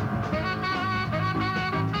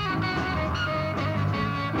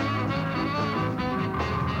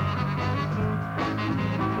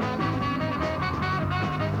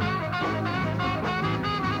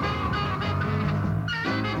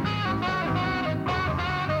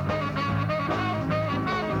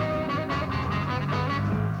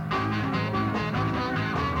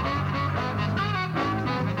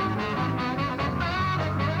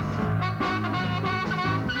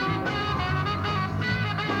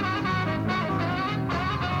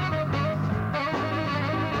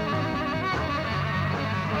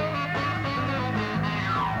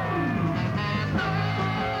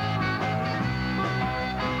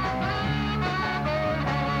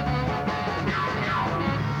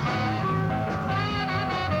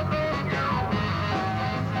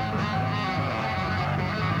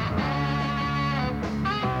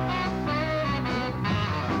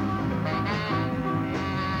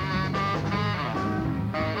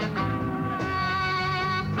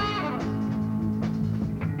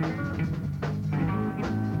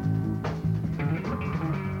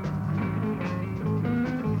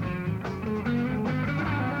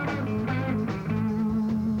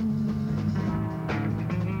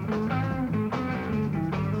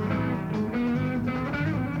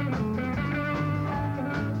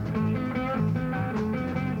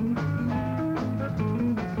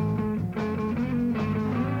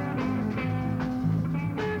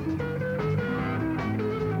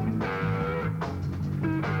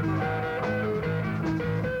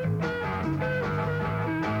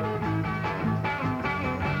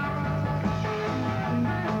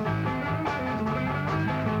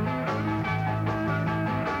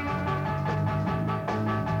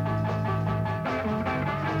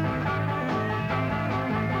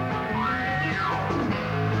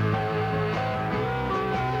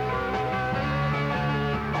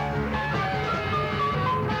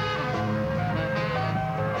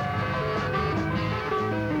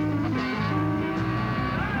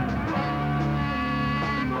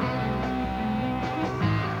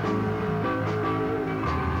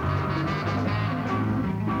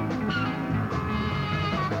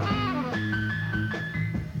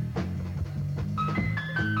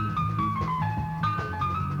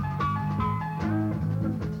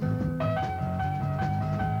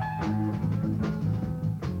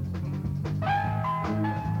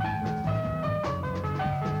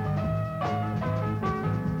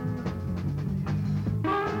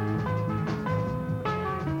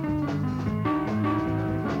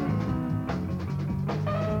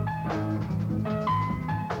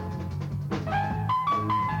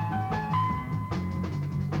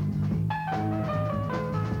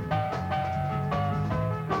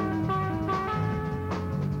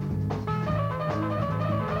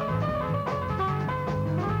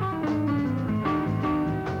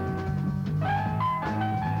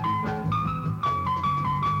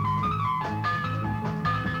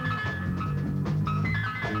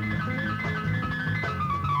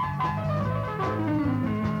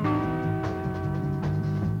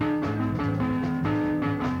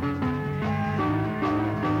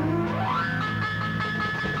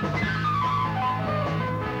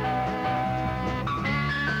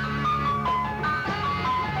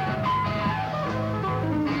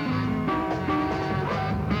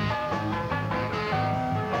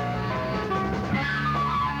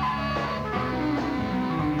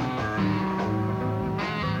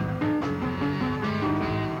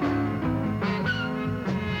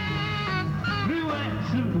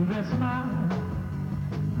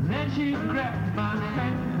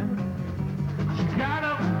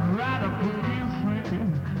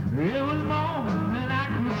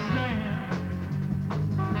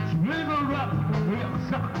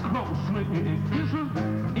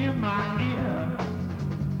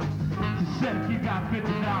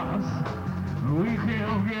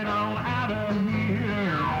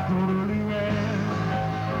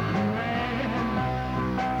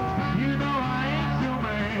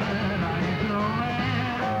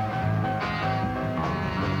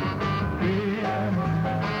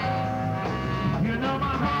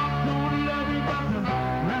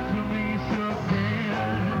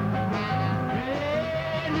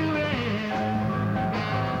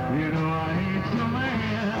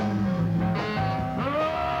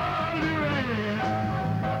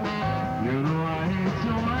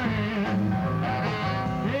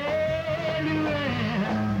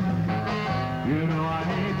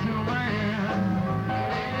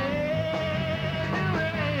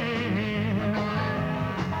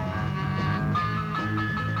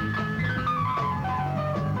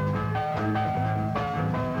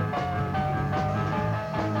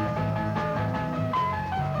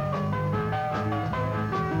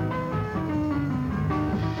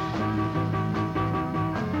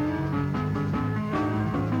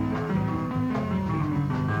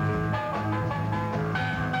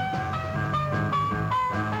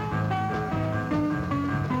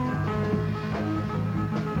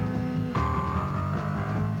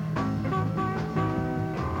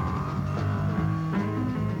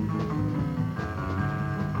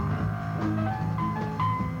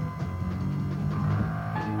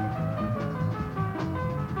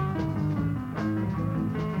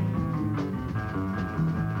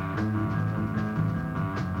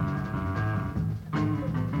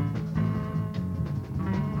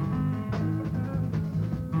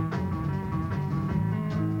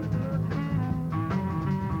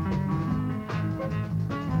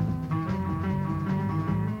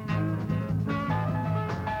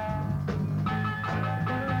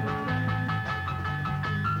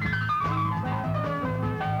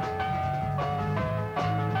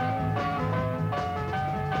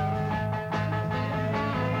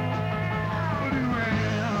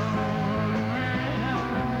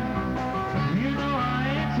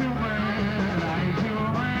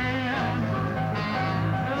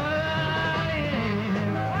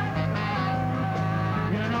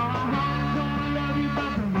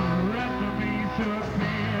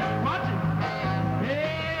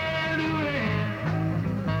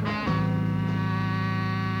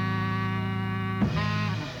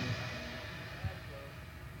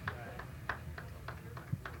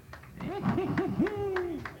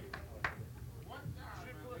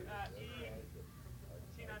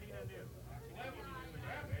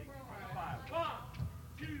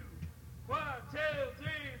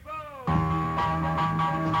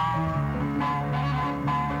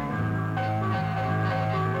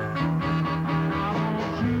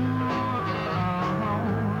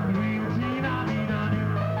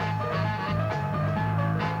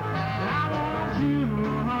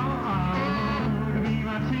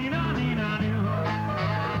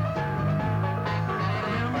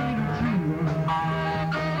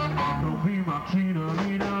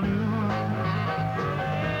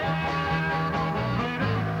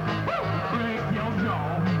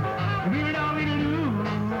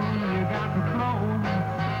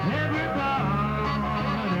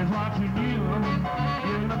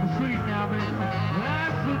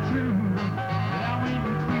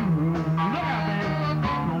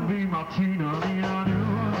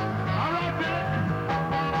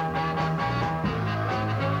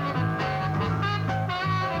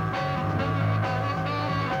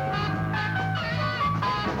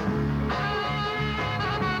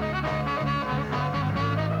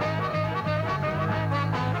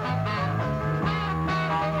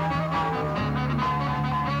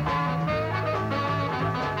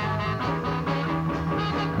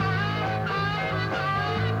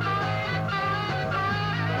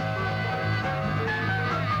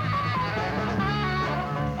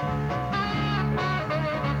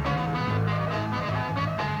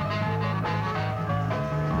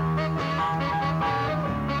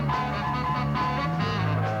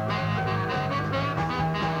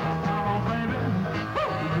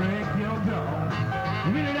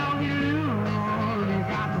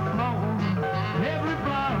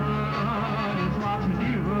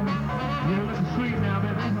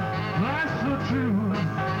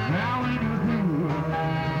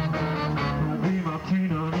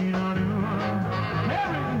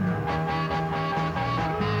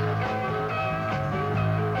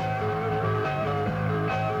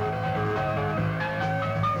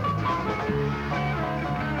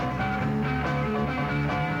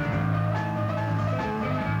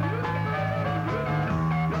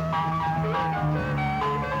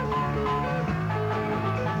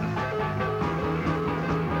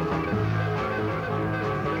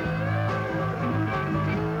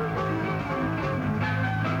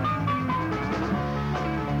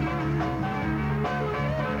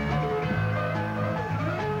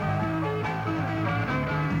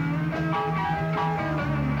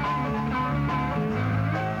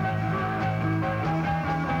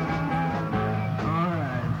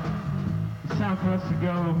 For us to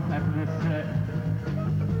go after this set,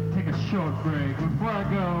 take a short break. Before I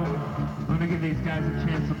go, I'm going to give these guys a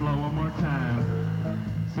chance to blow one more time.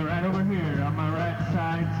 So right over here on my right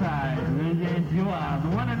side, you are the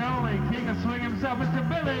one and only king of swing himself, Mr.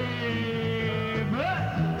 Billy Bush.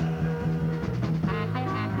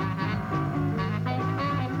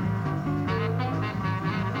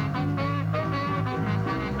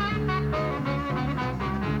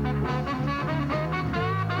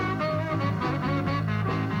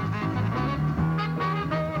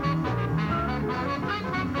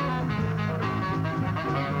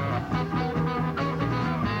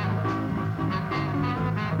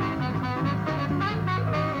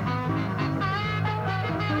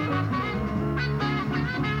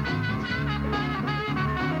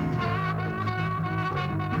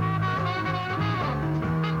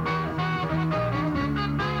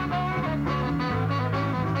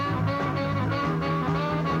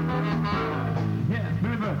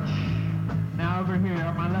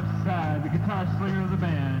 Slinger of the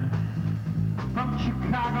band from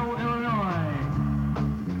Chicago, Illinois,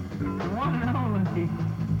 the one and only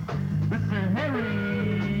Mr.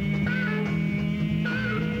 Harry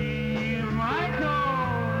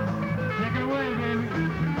Michaels. Take it away, baby.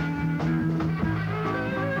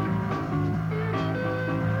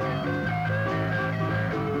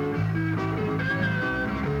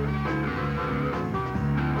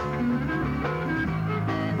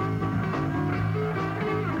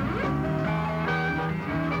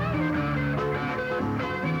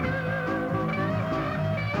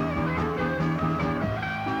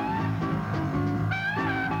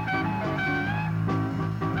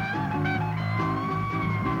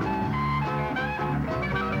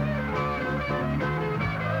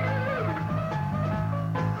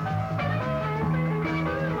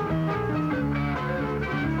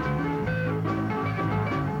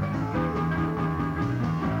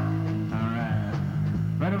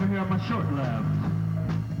 Short left,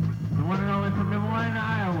 the one and only from Des Moines,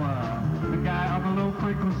 Iowa, the guy on the low frequency.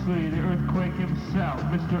 recklessly the earthquake himself,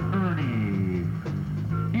 Mr. Ernie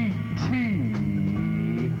E.T.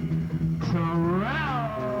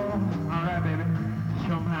 Terrell. All right, baby.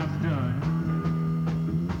 Show 'em how it's done.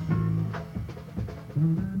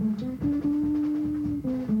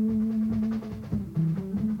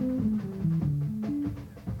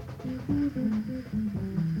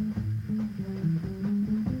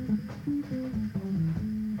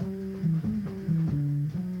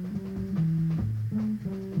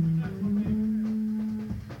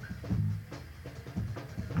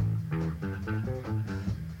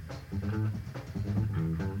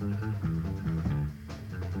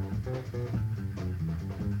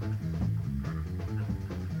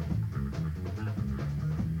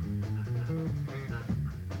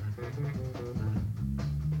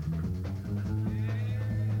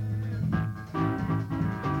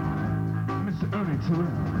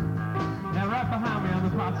 Now right behind me on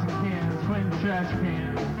the pots and cans, flame trash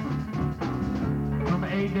cans, from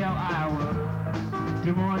Adel, Iowa,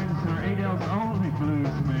 Des Moines, or Adel's only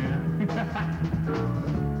blues man,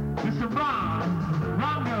 Mr.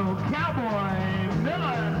 Rongo Cowboy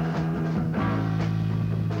Miller.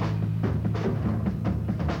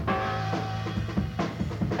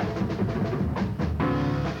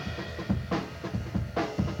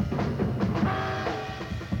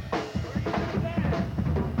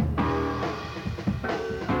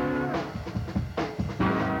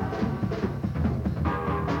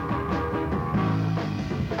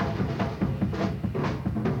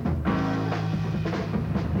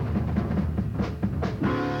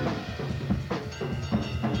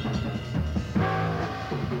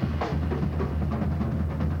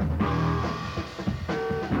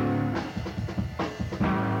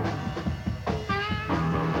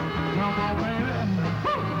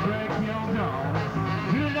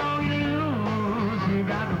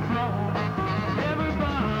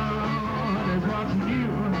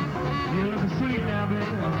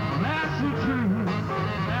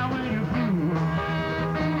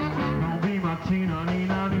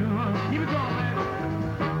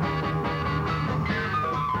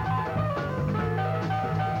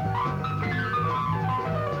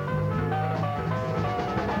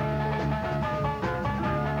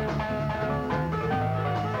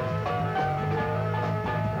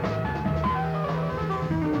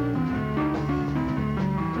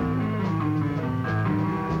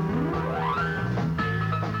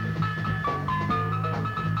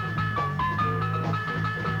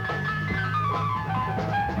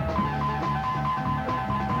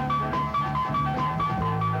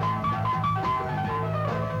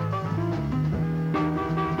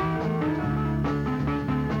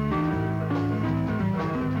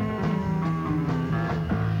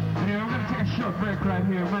 Right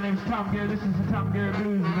here. My name's Tom Gary. This is the Tom Gary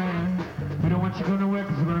Blues Band. We don't want you to go nowhere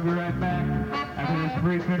because we're going to be right back after this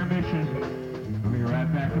brief intermission. We'll be right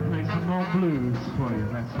back to play some more blues for you.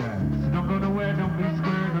 That's right. So don't go nowhere. Don't be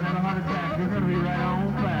scared. Don't have a heart attack. We're going to be right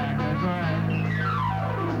on back. That's right.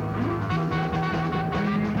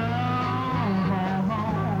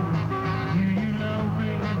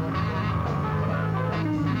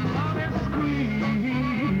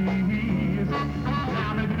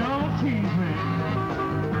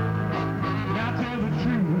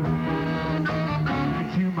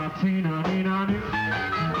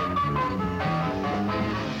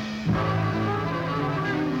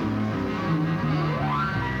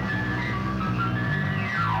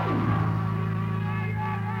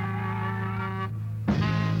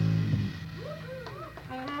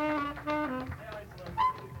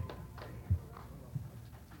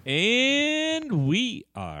 And we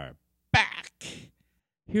are back.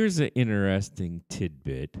 Here's an interesting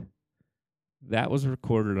tidbit. That was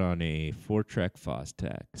recorded on a 4-track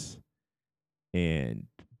Fostex. And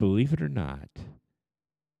believe it or not,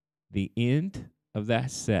 the end of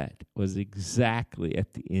that set was exactly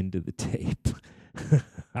at the end of the tape.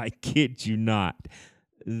 I kid you not.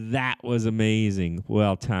 That was amazing.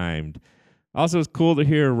 Well timed. Also, it's cool to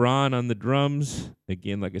hear Ron on the drums.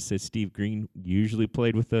 Again, like I said, Steve Green usually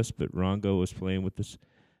played with us, but Rongo was playing with us.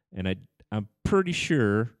 And I'm pretty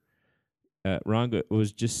sure Rongo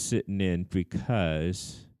was just sitting in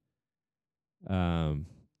because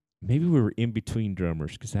maybe we were in between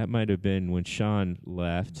drummers, because that might have been when Sean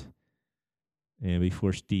left and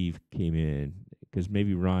before Steve came in, because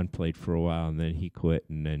maybe Ron played for a while and then he quit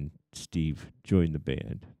and then Steve joined the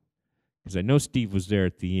band. Because I know Steve was there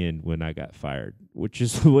at the end when I got fired, which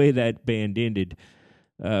is the way that band ended.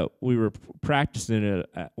 We were practicing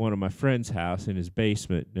at one of my friend's house in his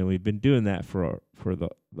basement, and we've been doing that for the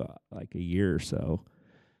like a year or so.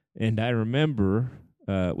 And I remember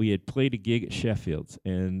we had played a gig at Sheffield's,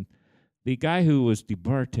 and the guy who was the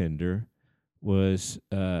bartender was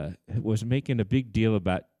making a big deal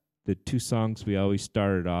about the two songs we always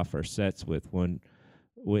started off our sets with. One,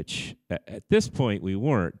 which at this point we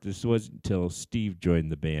weren't. This wasn't until Steve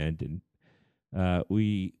joined the band, and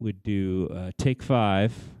we would do Take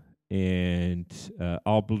Five and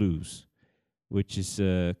All Blues, which is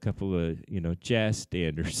a couple of jazz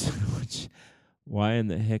standards. Which, why in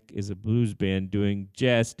the heck is a blues band doing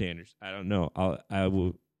jazz standards? I don't know.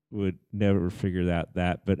 Would never figure out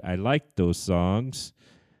that, but I liked those songs,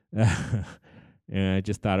 and I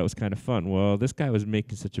just thought it was kind of fun. Well, this guy was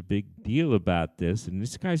making such a big deal about this, and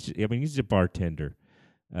this guy's he's a bartender.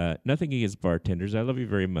 Nothing against bartenders. I love you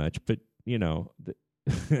very much, but you're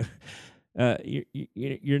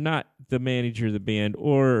not the manager of the band,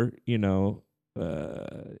 or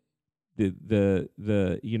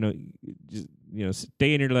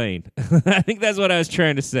stay in your lane. I think that's what I was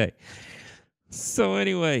trying to say. So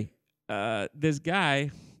anyway, this guy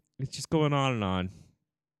is just going on,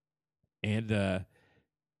 and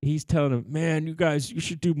he's telling him, "Man, you guys, you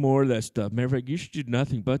should do more of that stuff. Matter of fact, you should do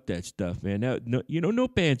nothing but that stuff, man. Now, no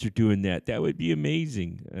bands are doing that. That would be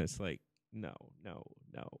amazing." And it's like, no.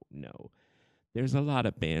 There's a lot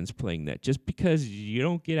of bands playing that. Just because you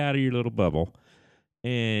don't get out of your little bubble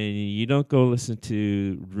and you don't go listen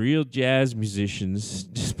to real jazz musicians,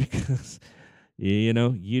 just because you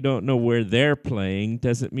don't know where they're playing,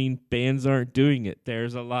 doesn't mean bands aren't doing it.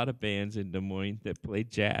 There's a lot of bands in Des Moines that play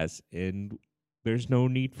jazz, and there's no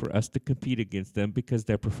need for us to compete against them because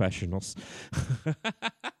they're professionals.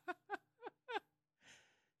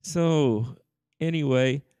 So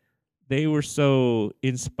anyway, they were so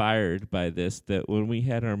inspired by this that when we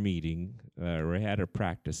had our meeting, or had our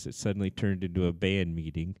practice, it suddenly turned into a band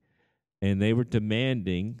meeting, and they were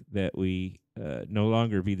demanding that we no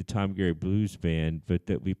longer be the Tom Gary Blues Band, but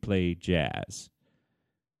that we play jazz.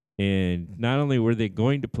 And not only were they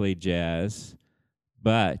going to play jazz,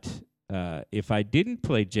 but if I didn't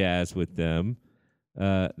play jazz with them,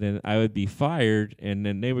 then I would be fired, and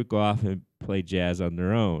then they would go off and play jazz on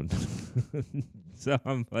their own. So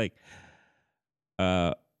I'm like,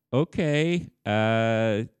 okay,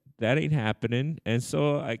 that ain't happening. And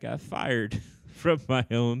so I got fired from my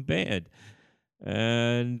own band.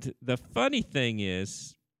 And the funny thing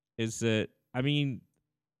is that, I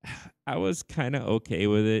was kind of okay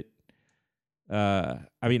with it. I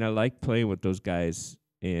like playing with those guys,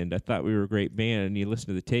 and I thought we were a great band. And you listen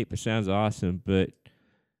to the tape, it sounds awesome. But,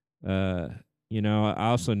 I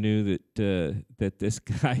also knew that this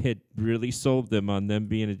guy had really sold them on them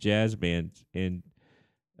being a jazz band. And,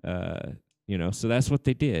 so that's what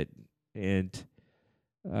they did. And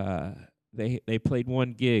they played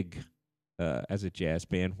one gig as a jazz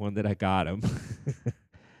band, one that I got them.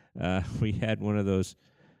 We had one of those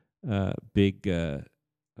big, what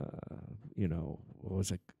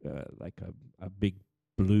was it, like a big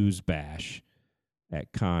blues bash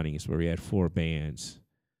at Connie's where we had 4 bands.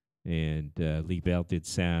 And Lee Bell did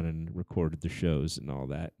sound and recorded the shows and all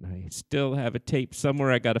that. And I still have a tape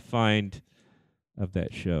somewhere I got to find of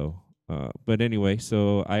that show. But anyway,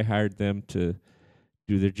 so I hired them to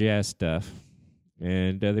do their jazz stuff.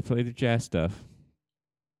 And they played the jazz stuff.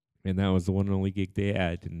 And that was the one and only gig they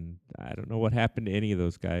had. And I don't know what happened to any of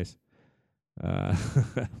those guys.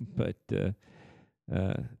 But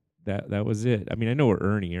that was it. I know where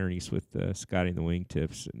Ernie's with Scotty and the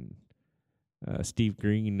Wingtips, and Steve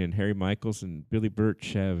Green and Harry Michaels and Billy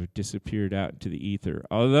Birch have disappeared out into the ether.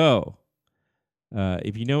 Although,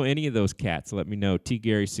 if you know any of those cats, let me know.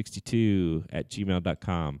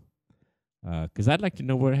 tgary62@gmail.com. Because I'd like to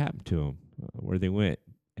know what happened to them, where they went.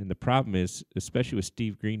 And the problem is, especially with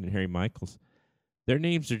Steve Green and Harry Michaels, their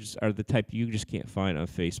names are the type you just can't find on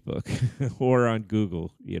Facebook or on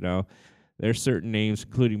Google. There's certain names,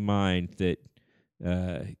 including mine, that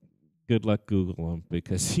good luck Google them,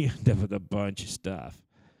 because you end up with a bunch of stuff,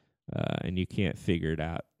 and you can't figure it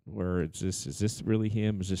out. Where is this really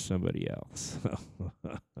him? Is this somebody else?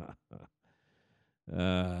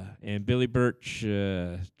 And Billy Birch,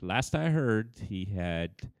 last I heard, he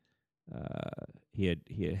had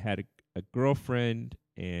a girlfriend,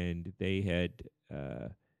 and he had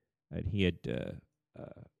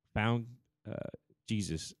found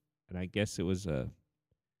Jesus, and I guess it was like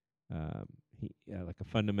a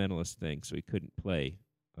fundamentalist thing, so he couldn't play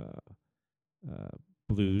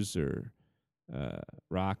blues or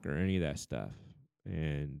rock or any of that stuff.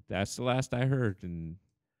 And that's the last I heard, and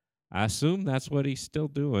I assume that's what he's still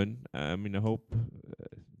doing. I hope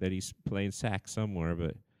that he's playing sax somewhere,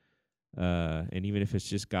 but and even if it's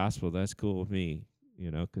just gospel, that's cool with me.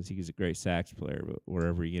 because he's a great sax player. But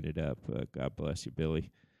wherever he ended up, God bless you,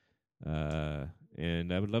 Billy.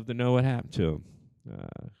 And I would love to know what happened to him,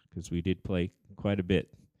 because we did play quite a bit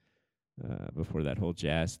before that whole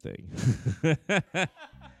jazz thing.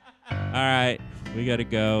 All right, we got to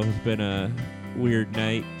go. It's been a weird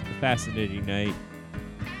night, a fascinating night.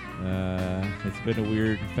 It's been a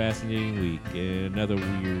weird and fascinating week, and another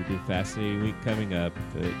weird and fascinating week coming up.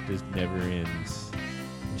 It just never ends.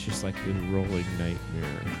 It's just like a rolling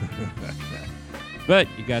nightmare. But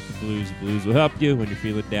you got the blues. The blues will help you when you're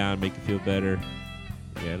feeling down, make you feel better.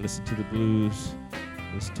 Yeah, listen to the blues.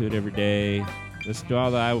 Listen to it every day. Listen to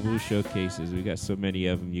all the Iowa Blues showcases. We got so many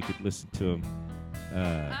of them. You could listen to them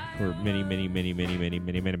for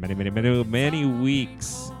many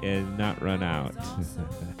weeks and not run out.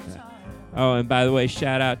 Oh, and by the way,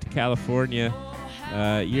 shout out to California.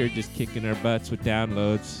 You're just kicking our butts with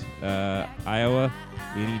downloads. Iowa,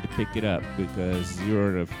 you need to pick it up because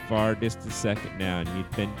you're in a far distant second now, and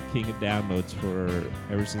you've been king of downloads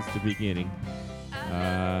ever since the beginning.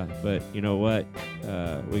 But you know what?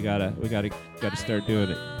 We gotta start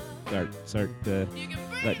doing it. Start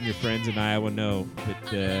letting your friends in Iowa know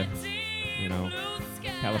that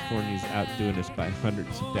California's outdoing us by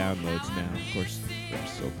hundreds of downloads now. Of course, there's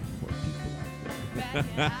so many more people out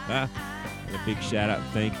there. And a big shout out and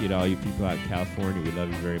thank you to all you people out in California. We love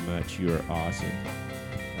you very much. You are awesome.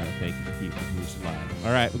 Thank you for keeping us alive.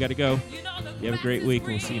 All right, we got to go. You have a great week,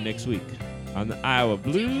 and we'll see you next week on the Iowa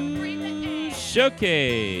Blues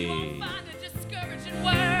Showcase.